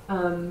of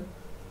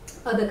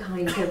other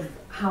kinds of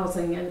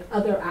housing and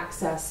other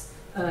access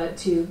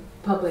to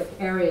public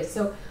areas.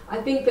 So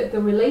I think that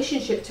the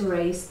relationship to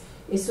race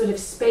is sort of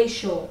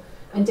spatial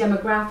and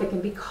demographic,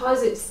 and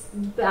because it's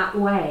that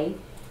way,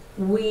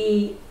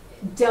 we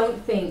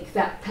don't think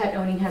that pet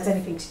owning has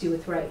anything to do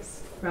with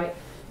race, right?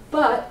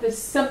 But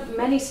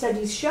many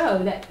studies show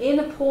that in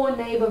a poor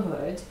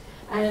neighborhood,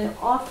 and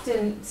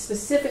often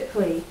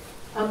specifically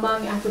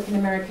among African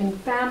American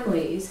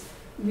families,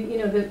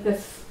 the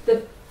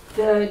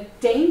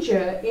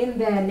danger in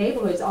their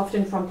neighborhoods,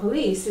 often from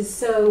police, is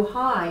so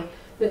high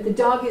that the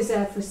dog is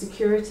there for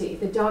security.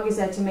 The dog is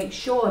there to make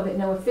sure that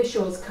no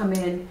officials come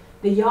in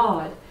the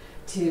yard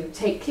to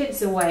take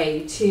kids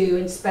away, to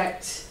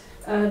inspect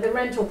the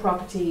rental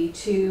property,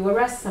 to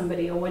arrest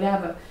somebody or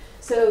whatever.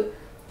 So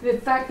the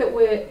fact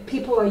that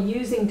people are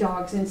using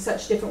dogs in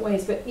such different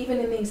ways, but even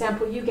in the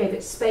example you gave,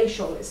 it's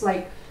spatial. It's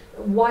like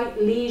white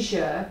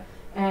leisure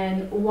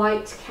and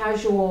white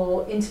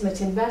casual intimate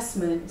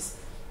investments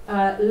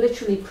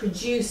literally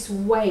produce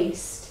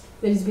waste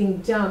that is being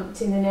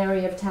dumped in an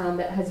area of town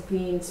that has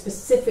been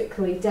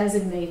specifically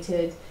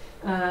designated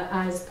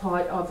as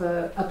part of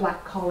a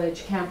black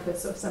college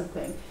campus or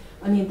something.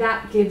 I mean,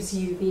 that gives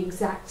you the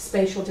exact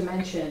spatial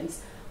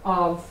dimensions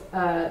of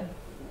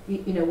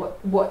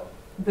what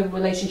the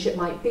relationship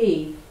might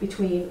be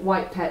between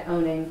white pet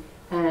owning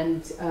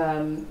and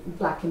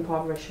black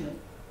impoverishment.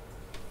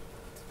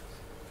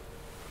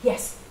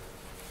 Yes?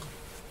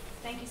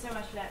 Thank you so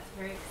much for that. It's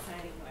very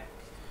exciting work.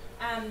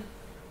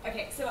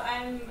 Okay, so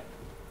I'm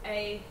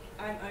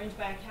owned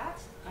by a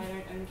cat. I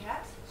don't own a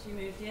cat. She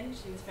moved in.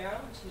 She was feral,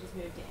 and she just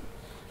moved in.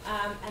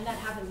 And that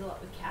happens a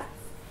lot with cats.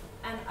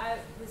 And I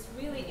was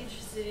really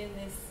interested in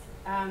this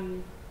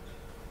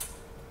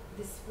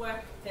this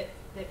work that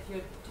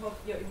you're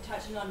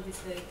touching on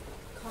with the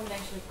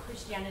combination of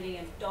Christianity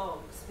and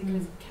dogs,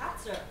 because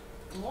cats are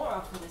more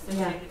often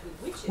associated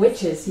with witches.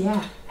 Witches,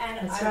 yeah.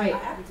 And that's I right.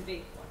 happen to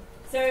be one.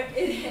 So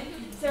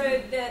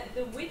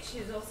the witch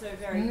is also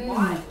very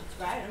wild,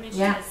 right? I mean, she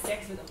has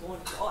sex with a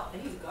horned god,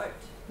 and he's a goat.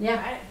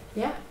 Yeah. Right?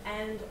 Yeah.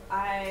 And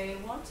I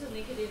want to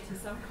link it into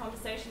some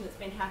conversation that's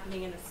been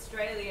happening in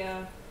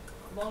Australia,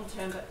 long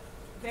term, but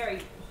very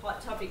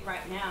hot topic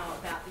right now,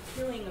 about the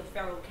killing of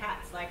feral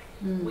cats. Like,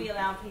 we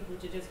allow people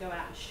to just go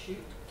out and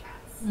shoot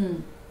cats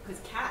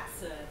because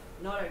cats are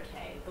not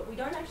okay, but we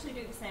don't actually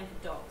do the same for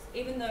dogs,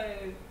 even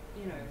though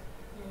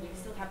we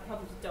still have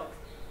problems with dogs.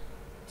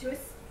 To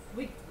us,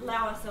 we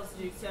allow ourselves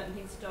to do certain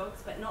things to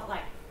dogs, but not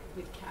like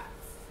with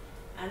cats.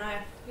 And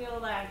I feel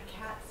like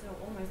cats are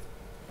almost,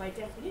 by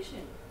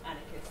definition,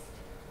 anarchist.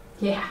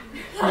 Yeah,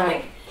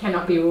 right.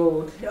 Cannot be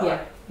ruled. No.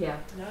 Yeah.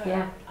 No.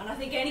 Yeah. And I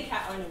think any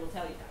cat owner will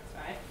tell you that,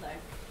 right? Like,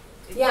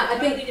 it's I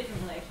think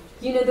different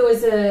relationship. there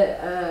was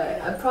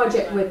a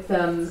project with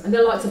and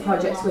there are lots of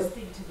projects with.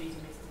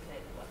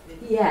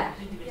 Yeah.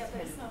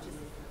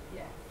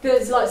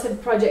 There's lots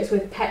of projects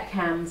with pet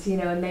cams,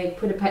 and they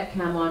put a pet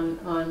cam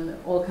on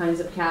all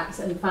kinds of cats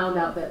and found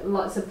out that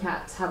lots of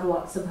cats have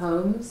lots of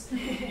homes.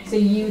 So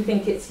you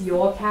think it's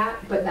your cat,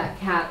 but that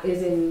cat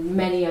is in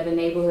many other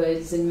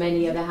neighborhoods and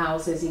many other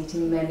houses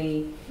eating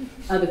many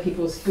other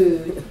people's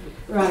food.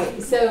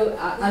 Right, so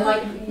I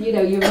like,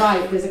 you're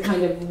right, there's a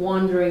kind of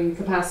wandering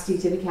capacity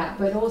to the cat,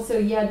 but also,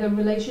 the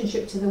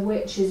relationship to the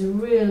witch is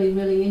really,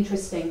 really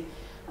interesting.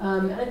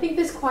 And I think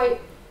there's a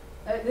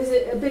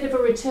bit of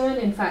a return,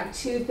 in fact,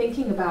 to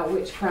thinking about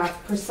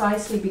witchcraft,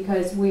 precisely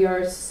because we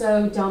are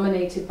so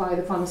dominated by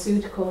the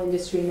pharmaceutical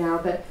industry now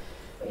that,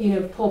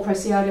 Paul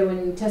Preciado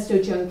in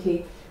Testo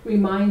Junkie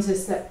reminds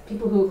us that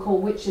people who were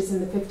called witches in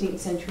the 15th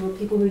century were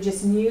people who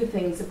just knew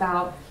things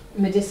about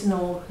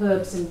medicinal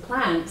herbs and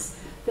plants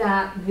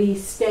that the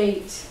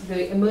state,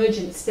 the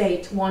emergent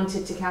state,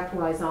 wanted to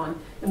capitalize on.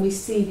 And we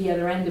see the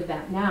other end of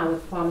that now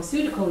with the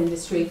pharmaceutical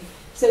industry.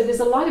 So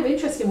there's a lot of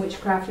interest in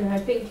witchcraft, and I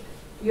think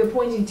you're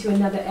pointing to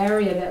another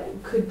area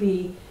that could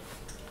be,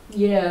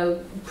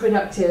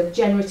 productive,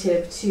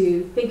 generative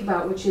to think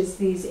about, which is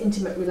these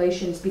intimate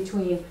relations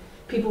between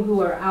people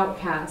who are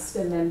outcast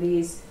and then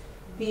these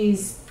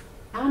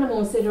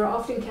animals that are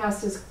often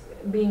cast as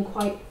being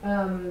quite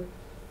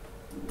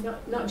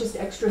not just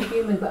extra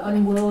human, but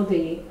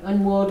unworldly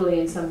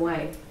in some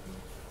way.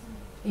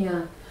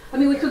 Yeah. I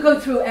mean, we could go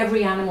through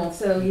every animal.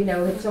 So,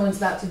 if someone's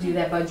about to do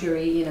their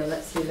budgery,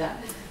 let's do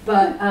that.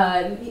 But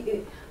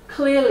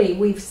clearly,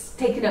 we've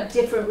taken up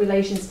different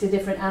relations to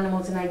different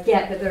animals, and I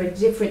get that there are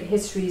different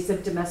histories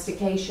of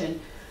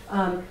domestication.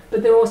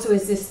 But there also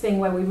is this thing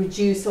where we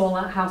reduce all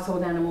our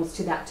household animals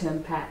to that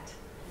term pet.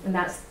 And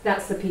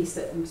that's the piece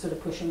that I'm sort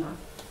of pushing on.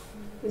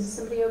 Is there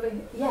somebody over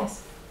here?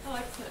 Yes? Oh,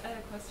 I had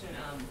a question.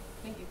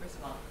 Thank you, first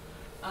of all.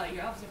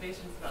 Your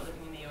observations about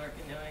living in New York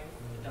and knowing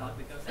the dog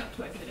that goes out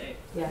twice a day,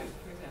 for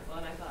example.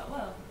 And I thought,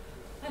 well,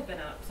 I've been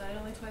outside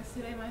only twice a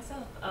day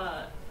myself.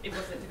 It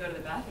wasn't to go to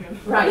the bathroom.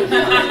 Right.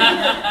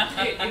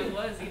 it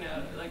was,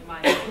 like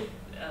my...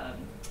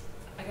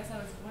 I guess I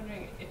was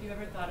wondering if you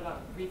ever thought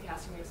about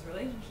recasting this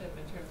relationship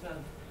in terms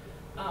of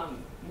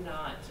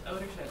not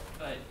ownership,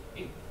 but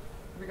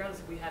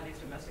regardless if we have these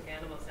domestic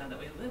animals now that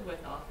we live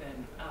with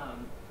often,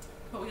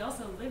 but we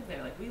also live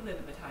there. Like, we live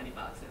in the tiny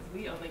boxes.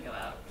 We only go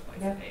out twice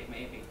a day,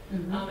 maybe.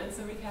 And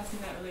so recasting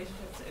that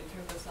relationship in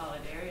terms of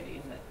solidarity,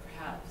 and that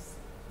perhaps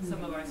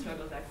some of our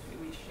struggles actually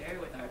we share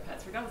with our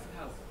pets, regardless of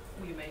how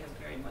we may have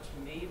very much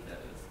made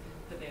those,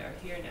 that they are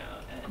here now,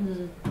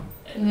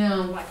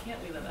 and why can't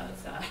we live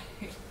outside?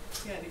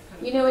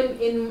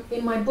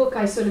 In my book,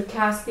 I sort of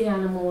cast the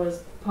animal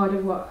as part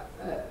of what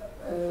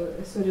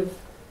sort of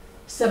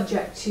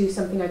subject to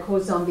something I call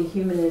zombie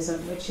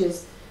humanism, which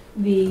is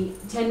the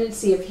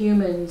tendency of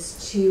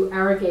humans to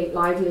arrogate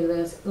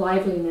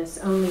liveliness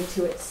only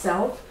to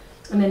itself,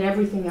 and then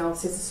everything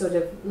else is a sort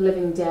of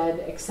living dead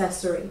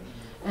accessory.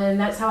 And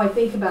that's how I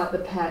think about the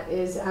pet,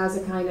 is as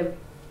a kind of,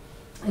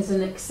 as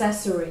an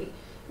accessory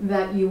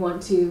that you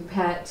want to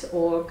pet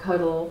or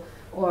cuddle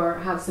or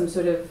have some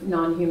sort of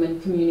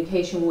non-human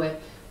communication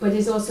with, but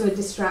is also a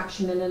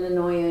distraction and an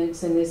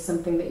annoyance, and is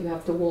something that you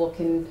have to walk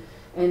and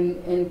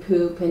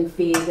poop and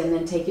feed and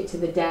then take it to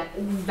the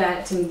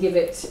vet and give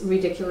it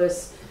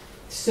ridiculous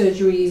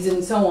surgeries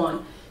and so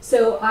on.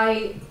 So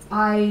I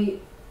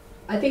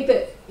think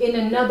that in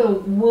another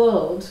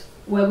world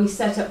where we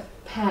set up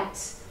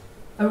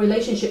a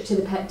relationship to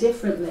the pet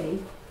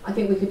differently, I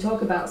think we could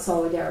talk about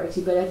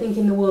solidarity, but I think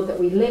in the world that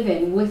we live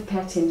in with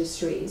pet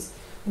industries,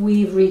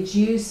 we've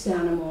reduced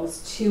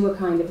animals to a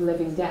kind of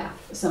living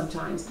death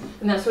sometimes.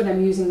 And that's what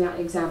I'm using that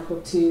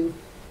example to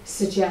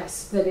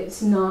suggest, that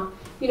it's not,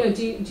 you know,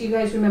 do you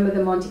guys remember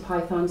the Monty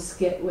Python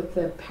skit with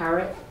the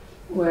parrot,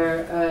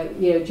 where,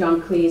 you know,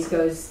 John Cleese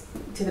goes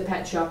to the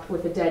pet shop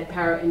with a dead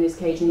parrot in his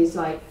cage, and he's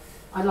like,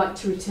 I'd like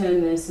to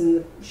return this,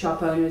 and the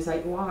shop owner's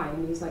like, why?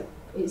 And he's like,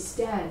 it's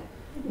dead.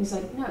 And he's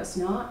like, no, it's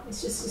not,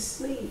 it's just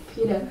asleep,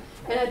 you know.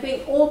 And I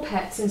think all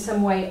pets in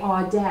some way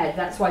are dead.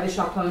 That's why the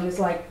shop owner's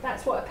like,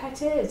 that's what a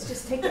pet is,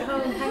 just take it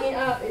home, hang it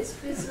up,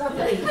 it's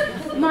lovely.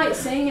 It might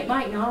sing, it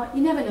might not,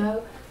 you never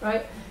know,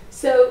 right?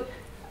 So,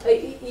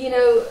 you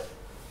know,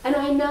 and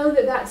I know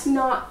that that's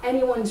not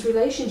anyone's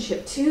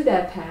relationship to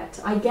their pet,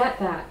 I get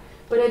that,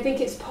 but I think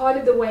it's part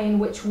of the way in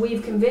which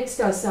we've convinced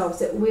ourselves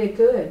that we're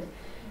good.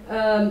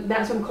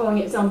 That's what I'm calling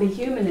it, zombie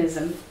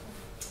humanism.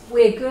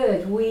 We're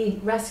good, we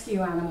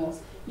rescue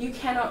animals. You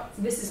cannot,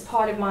 this is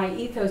part of my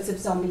ethos of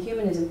zombie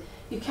humanism,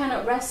 you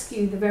cannot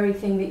rescue the very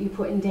thing that you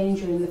put in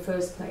danger in the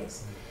first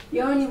place.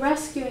 You're only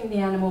rescuing the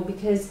animal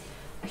because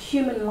a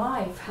human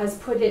life has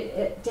put it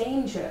at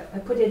danger,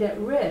 put it at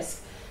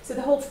risk. So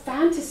the whole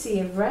fantasy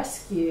of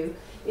rescue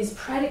is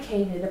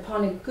predicated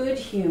upon a good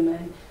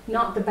human,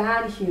 not the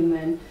bad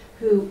human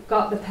who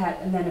got the pet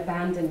and then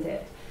abandoned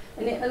it.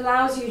 And it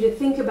allows you to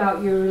think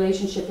about your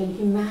relationship in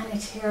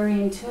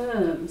humanitarian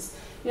terms.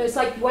 You know, it's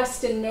like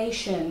Western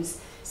nations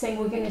saying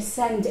we're going to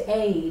send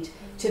aid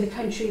to the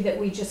country that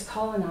we just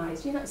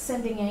colonized. You're not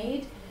sending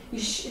aid.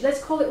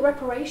 Let's call it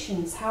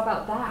reparations. How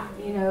about that?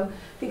 You know,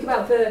 think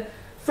about the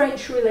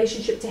French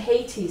relationship to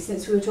Haiti,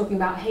 since we were talking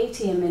about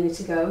Haiti a minute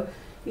ago.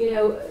 You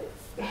know,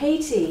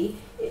 Haiti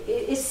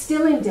is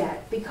still in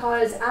debt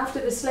because after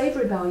the slave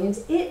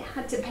rebellions, it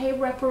had to pay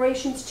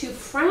reparations to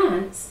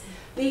France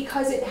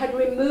because it had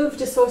removed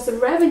a source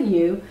of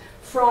revenue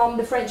from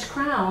the French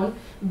crown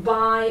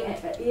by,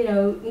 you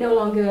know, no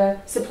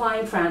longer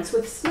supplying France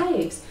with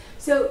slaves.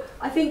 So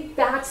I think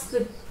that's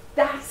the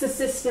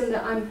system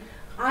that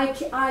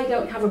I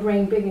don't have a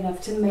brain big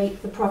enough to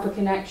make the proper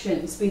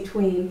connections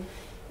between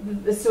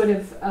the sort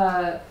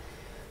of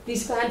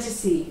these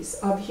fantasies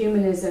of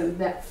humanism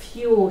that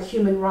fuel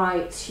human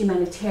rights,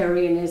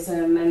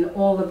 humanitarianism, and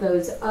all of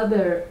those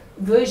other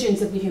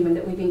versions of the human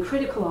that we've been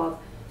critical of.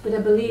 But I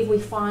believe we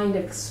find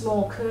a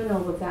small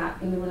kernel of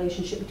that in the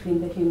relationship between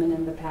the human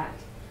and the pet.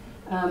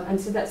 And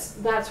so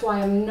that's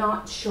why I'm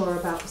not sure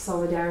about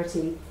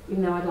solidarity,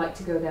 even though I'd like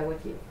to go there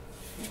with you.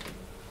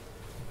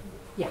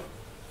 Yeah.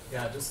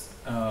 Yeah, I just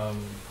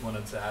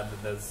wanted to add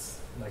that there's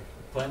like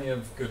plenty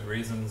of good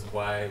reasons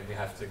why we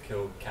have to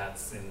kill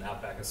cats in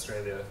outback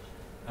Australia.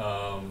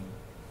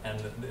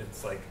 And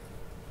it's like,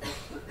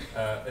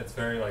 it's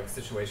very like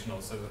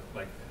situational. So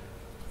like,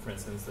 for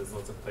instance, there's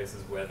lots of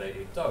places where they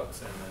eat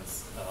dogs, and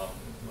there's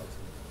lots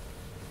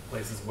of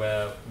places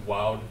where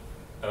wild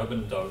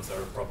urban dogs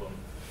are a problem,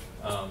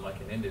 like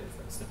in India,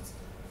 for instance.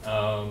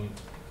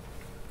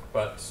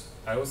 But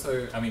I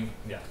also, I mean,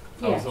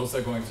 I was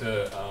also going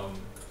to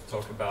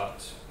talk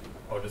about,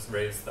 or just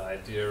raise the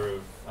idea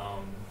of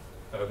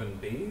urban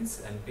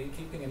bees and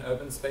beekeeping in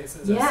urban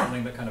spaces as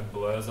something that kind of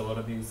blurs a lot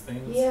of these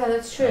things. Yeah,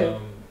 that's true.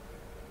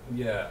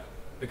 Yeah.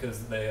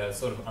 Because they are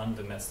sort of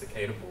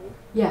undomesticatable.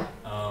 Yeah.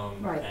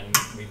 Right. And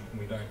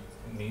we don't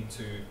need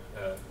to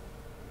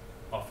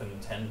often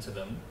tend to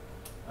them,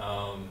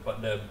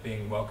 but they're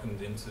being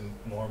welcomed into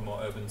more and more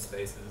urban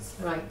spaces.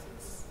 Right.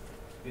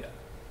 Yeah.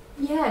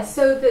 Yeah.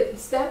 So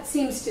that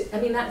seems to.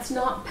 I mean, that's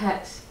not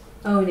pet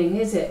owning,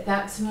 is it?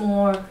 That's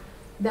more.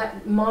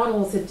 That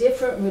models a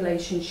different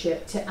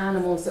relationship to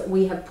animals that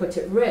we have put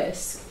at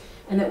risk,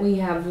 and that we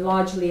have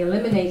largely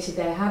eliminated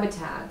their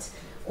habitat,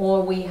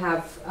 or we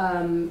have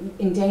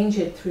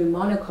endangered through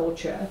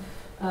monoculture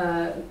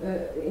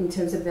in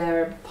terms of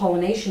their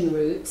pollination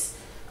routes.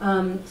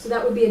 So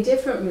that would be a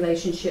different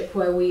relationship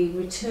where we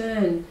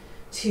return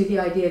to the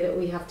idea that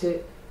we have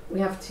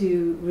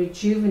to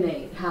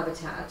rejuvenate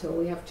habitat, or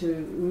we have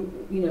to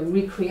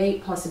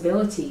recreate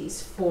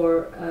possibilities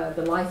for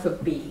the life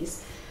of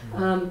bees.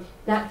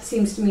 That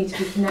seems to me to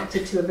be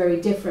connected to a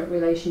very different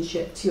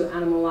relationship to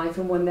animal life,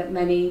 and one that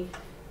many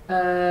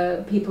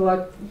people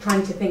are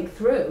trying to think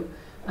through.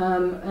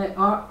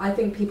 I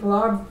think people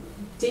are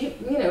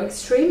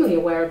extremely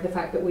aware of the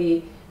fact that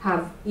we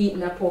have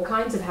eaten up all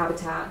kinds of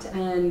habitat,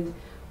 and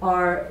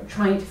are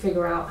trying to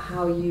figure out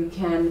how you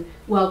can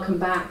welcome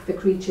back the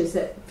creatures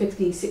that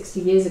 50, 60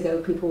 years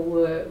ago people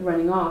were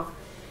running off.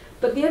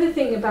 But the other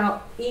thing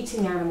about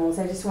eating animals,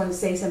 I just want to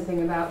say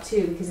something about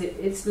too, because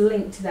it's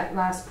linked to that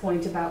last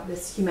point about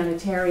this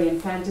humanitarian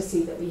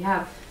fantasy that we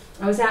have.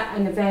 I was at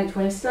an event,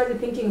 when I started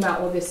thinking about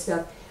all this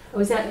stuff, I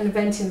was at an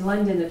event in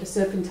London at the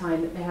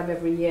Serpentine that they have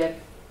every year.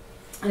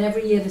 And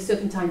every year the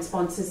Serpentine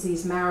sponsors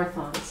these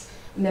marathons,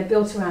 and they're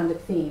built around a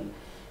theme.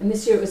 And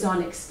this year it was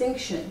on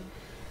extinction.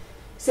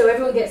 So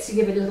everyone gets to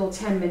give a little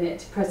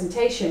 10-minute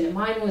presentation, and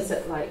mine was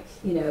at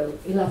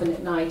 11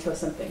 at night or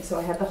something. So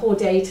I had the whole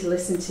day to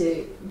listen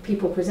to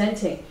people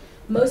presenting.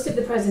 Most of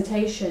the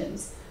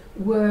presentations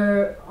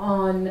were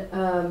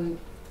on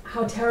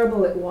how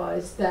terrible it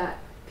was that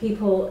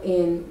people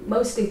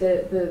mostly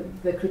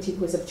the critique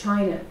was of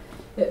China,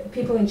 that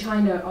people in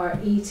China are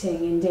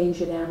eating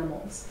endangered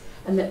animals,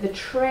 and that the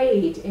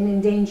trade in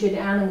endangered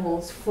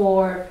animals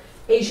for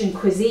Asian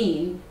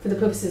cuisine, for the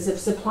purposes of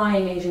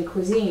supplying Asian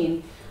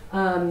cuisine,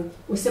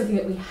 was something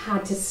that we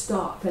had to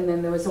stop. And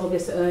then there was all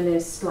this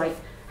earnest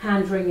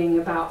hand-wringing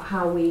about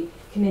how we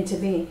can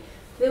intervene.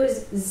 There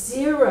was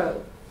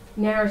zero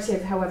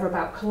narrative, however,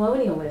 about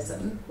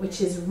colonialism,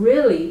 which is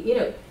really,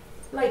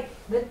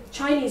 the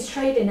Chinese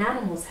trade in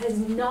animals is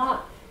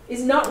not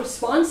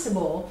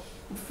responsible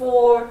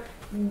for,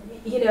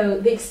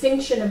 the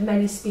extinction of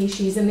many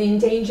species and the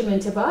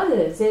endangerment of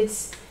others.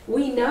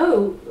 We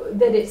know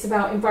that it's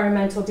about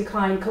environmental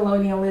decline,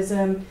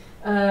 colonialism,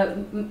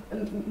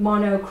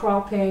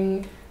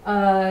 monocropping,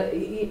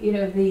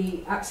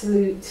 the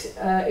absolute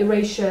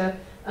erasure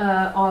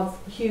of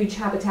huge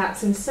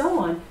habitats and so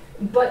on.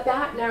 But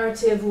that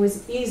narrative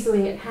was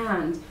easily at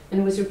hand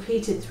and was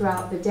repeated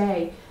throughout the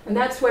day. And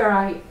that's why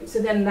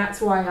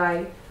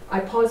I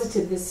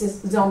posited this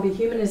zombie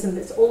humanism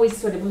that's always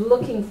sort of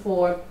looking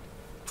for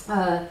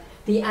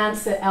the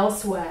answer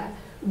elsewhere,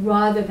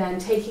 rather than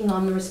taking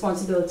on the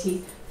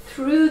responsibility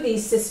through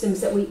these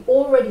systems that we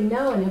already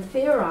know and have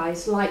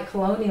theorized, like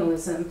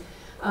colonialism,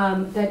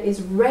 that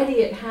is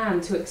ready at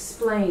hand to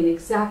explain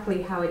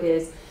exactly how it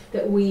is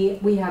that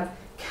we have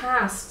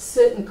cast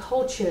certain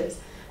cultures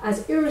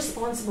as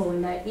irresponsible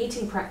in their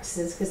eating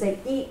practices because they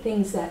eat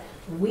things that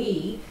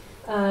we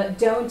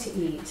don't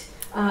eat.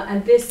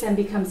 And this then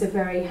becomes a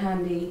very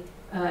handy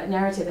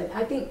narrative. And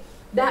I think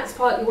that's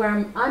partly where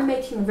I'm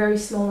making a very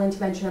small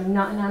intervention. I'm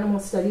not an animal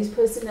studies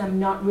person. I'm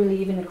not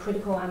really even a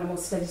critical animal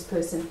studies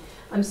person.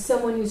 I'm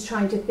someone who's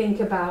trying to think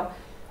about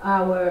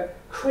our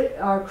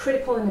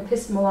critical and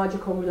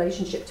epistemological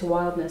relationship to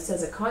wildness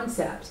as a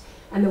concept,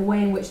 and the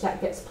way in which that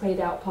gets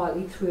played out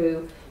partly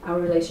through our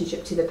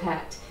relationship to the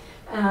pet.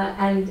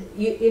 And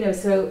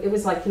so it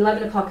was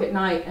 11 o'clock at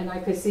night, and I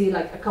could see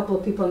a couple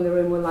of people in the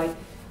room were like,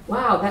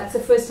 wow, that's the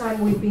first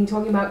time we've been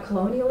talking about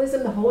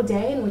colonialism the whole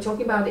day, and we're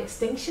talking about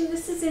extinction.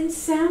 This is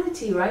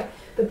insanity, right?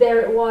 But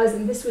there it was,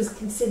 and this was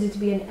considered to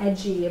be an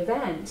edgy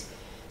event.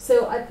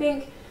 So I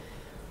think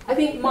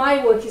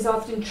my work is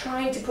often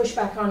trying to push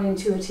back on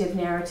intuitive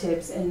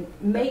narratives and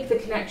make the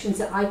connections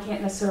that I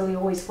can't necessarily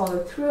always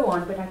follow through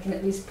on, but I can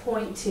at least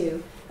point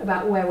to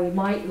about where we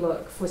might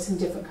look for some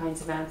different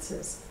kinds of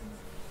answers.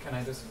 Can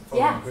I just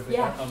follow up quickly?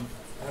 Yeah.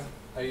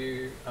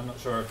 I'm not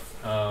sure if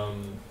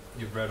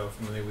you've read or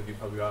familiar with, you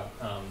probably got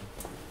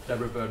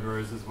Deborah Bird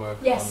Rose's work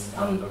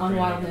on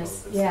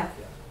wildness.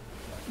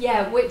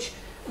 Yeah, which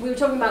we were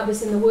talking about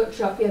this in the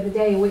workshop the other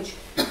day, which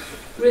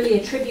really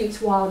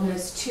attributes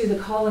wildness to the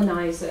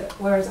colonizer,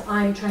 whereas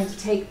I'm trying to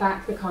take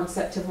back the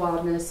concept of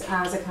wildness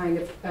as a kind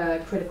of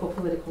critical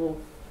political,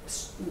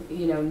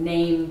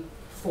 name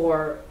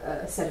for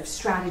a set of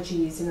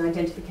strategies and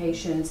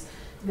identifications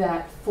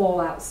that fall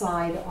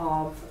outside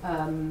of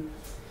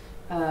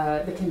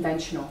the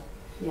conventional.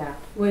 Yeah,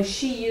 where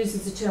she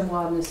uses the term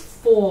wildness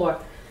for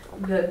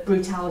the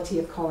brutality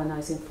of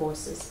colonizing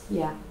forces.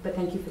 Yeah, but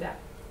thank you for that.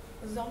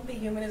 Zombie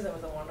humanism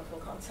is a wonderful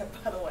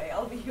concept, by the way.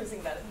 I'll be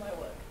using that in my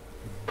work.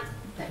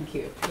 Thank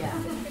you. Yeah.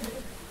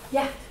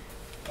 Yeah.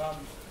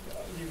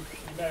 You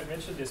may have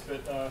mentioned this,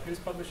 but who's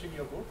publishing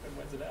your book and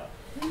when's it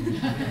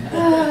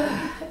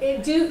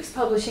out? Duke's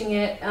publishing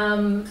it,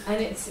 and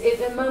at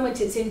the moment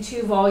it's in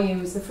 2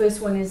 volumes. The first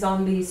one is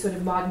on these sort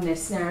of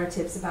modernist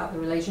narratives about the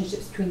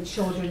relationships between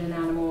children and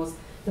animals,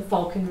 the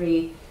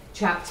falconry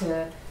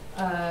chapter,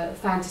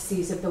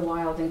 fantasies of the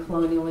wild and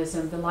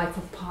colonialism, the life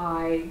of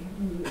Pi,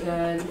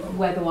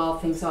 where the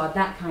wild things are,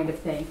 that kind of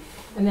thing.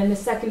 And then the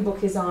second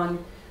book is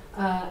on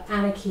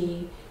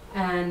anarchy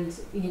and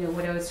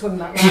what I was talking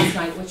about last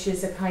night, which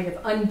is a kind of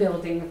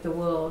unbuilding of the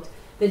world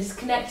that is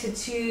connected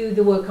to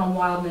the work on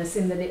wildness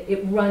in that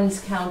it runs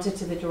counter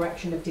to the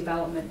direction of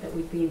development that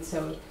we've been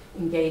so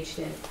engaged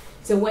in.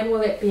 So when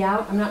will it be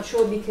out? I'm not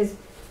sure, because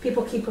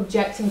people keep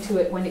objecting to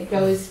it when it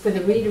goes for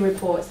the reader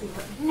reports.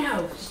 People are like,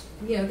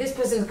 no, this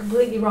person is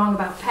completely wrong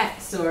about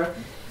pets, or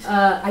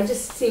I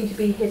just seem to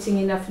be hitting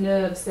enough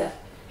nerves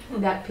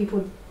that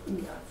people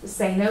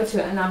say no to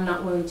it, and I'm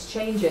not willing to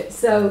change it.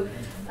 So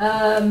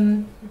I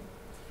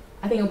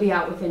think it'll be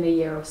out within a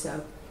year or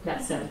so.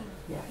 That's it.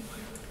 Yeah.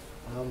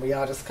 We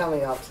are just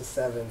coming up to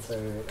 7, so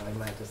I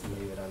might just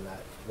leave it on that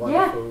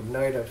wonderful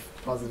note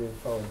of positive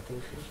forward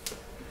thinking.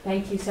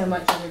 Thank you so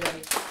much,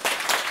 everybody.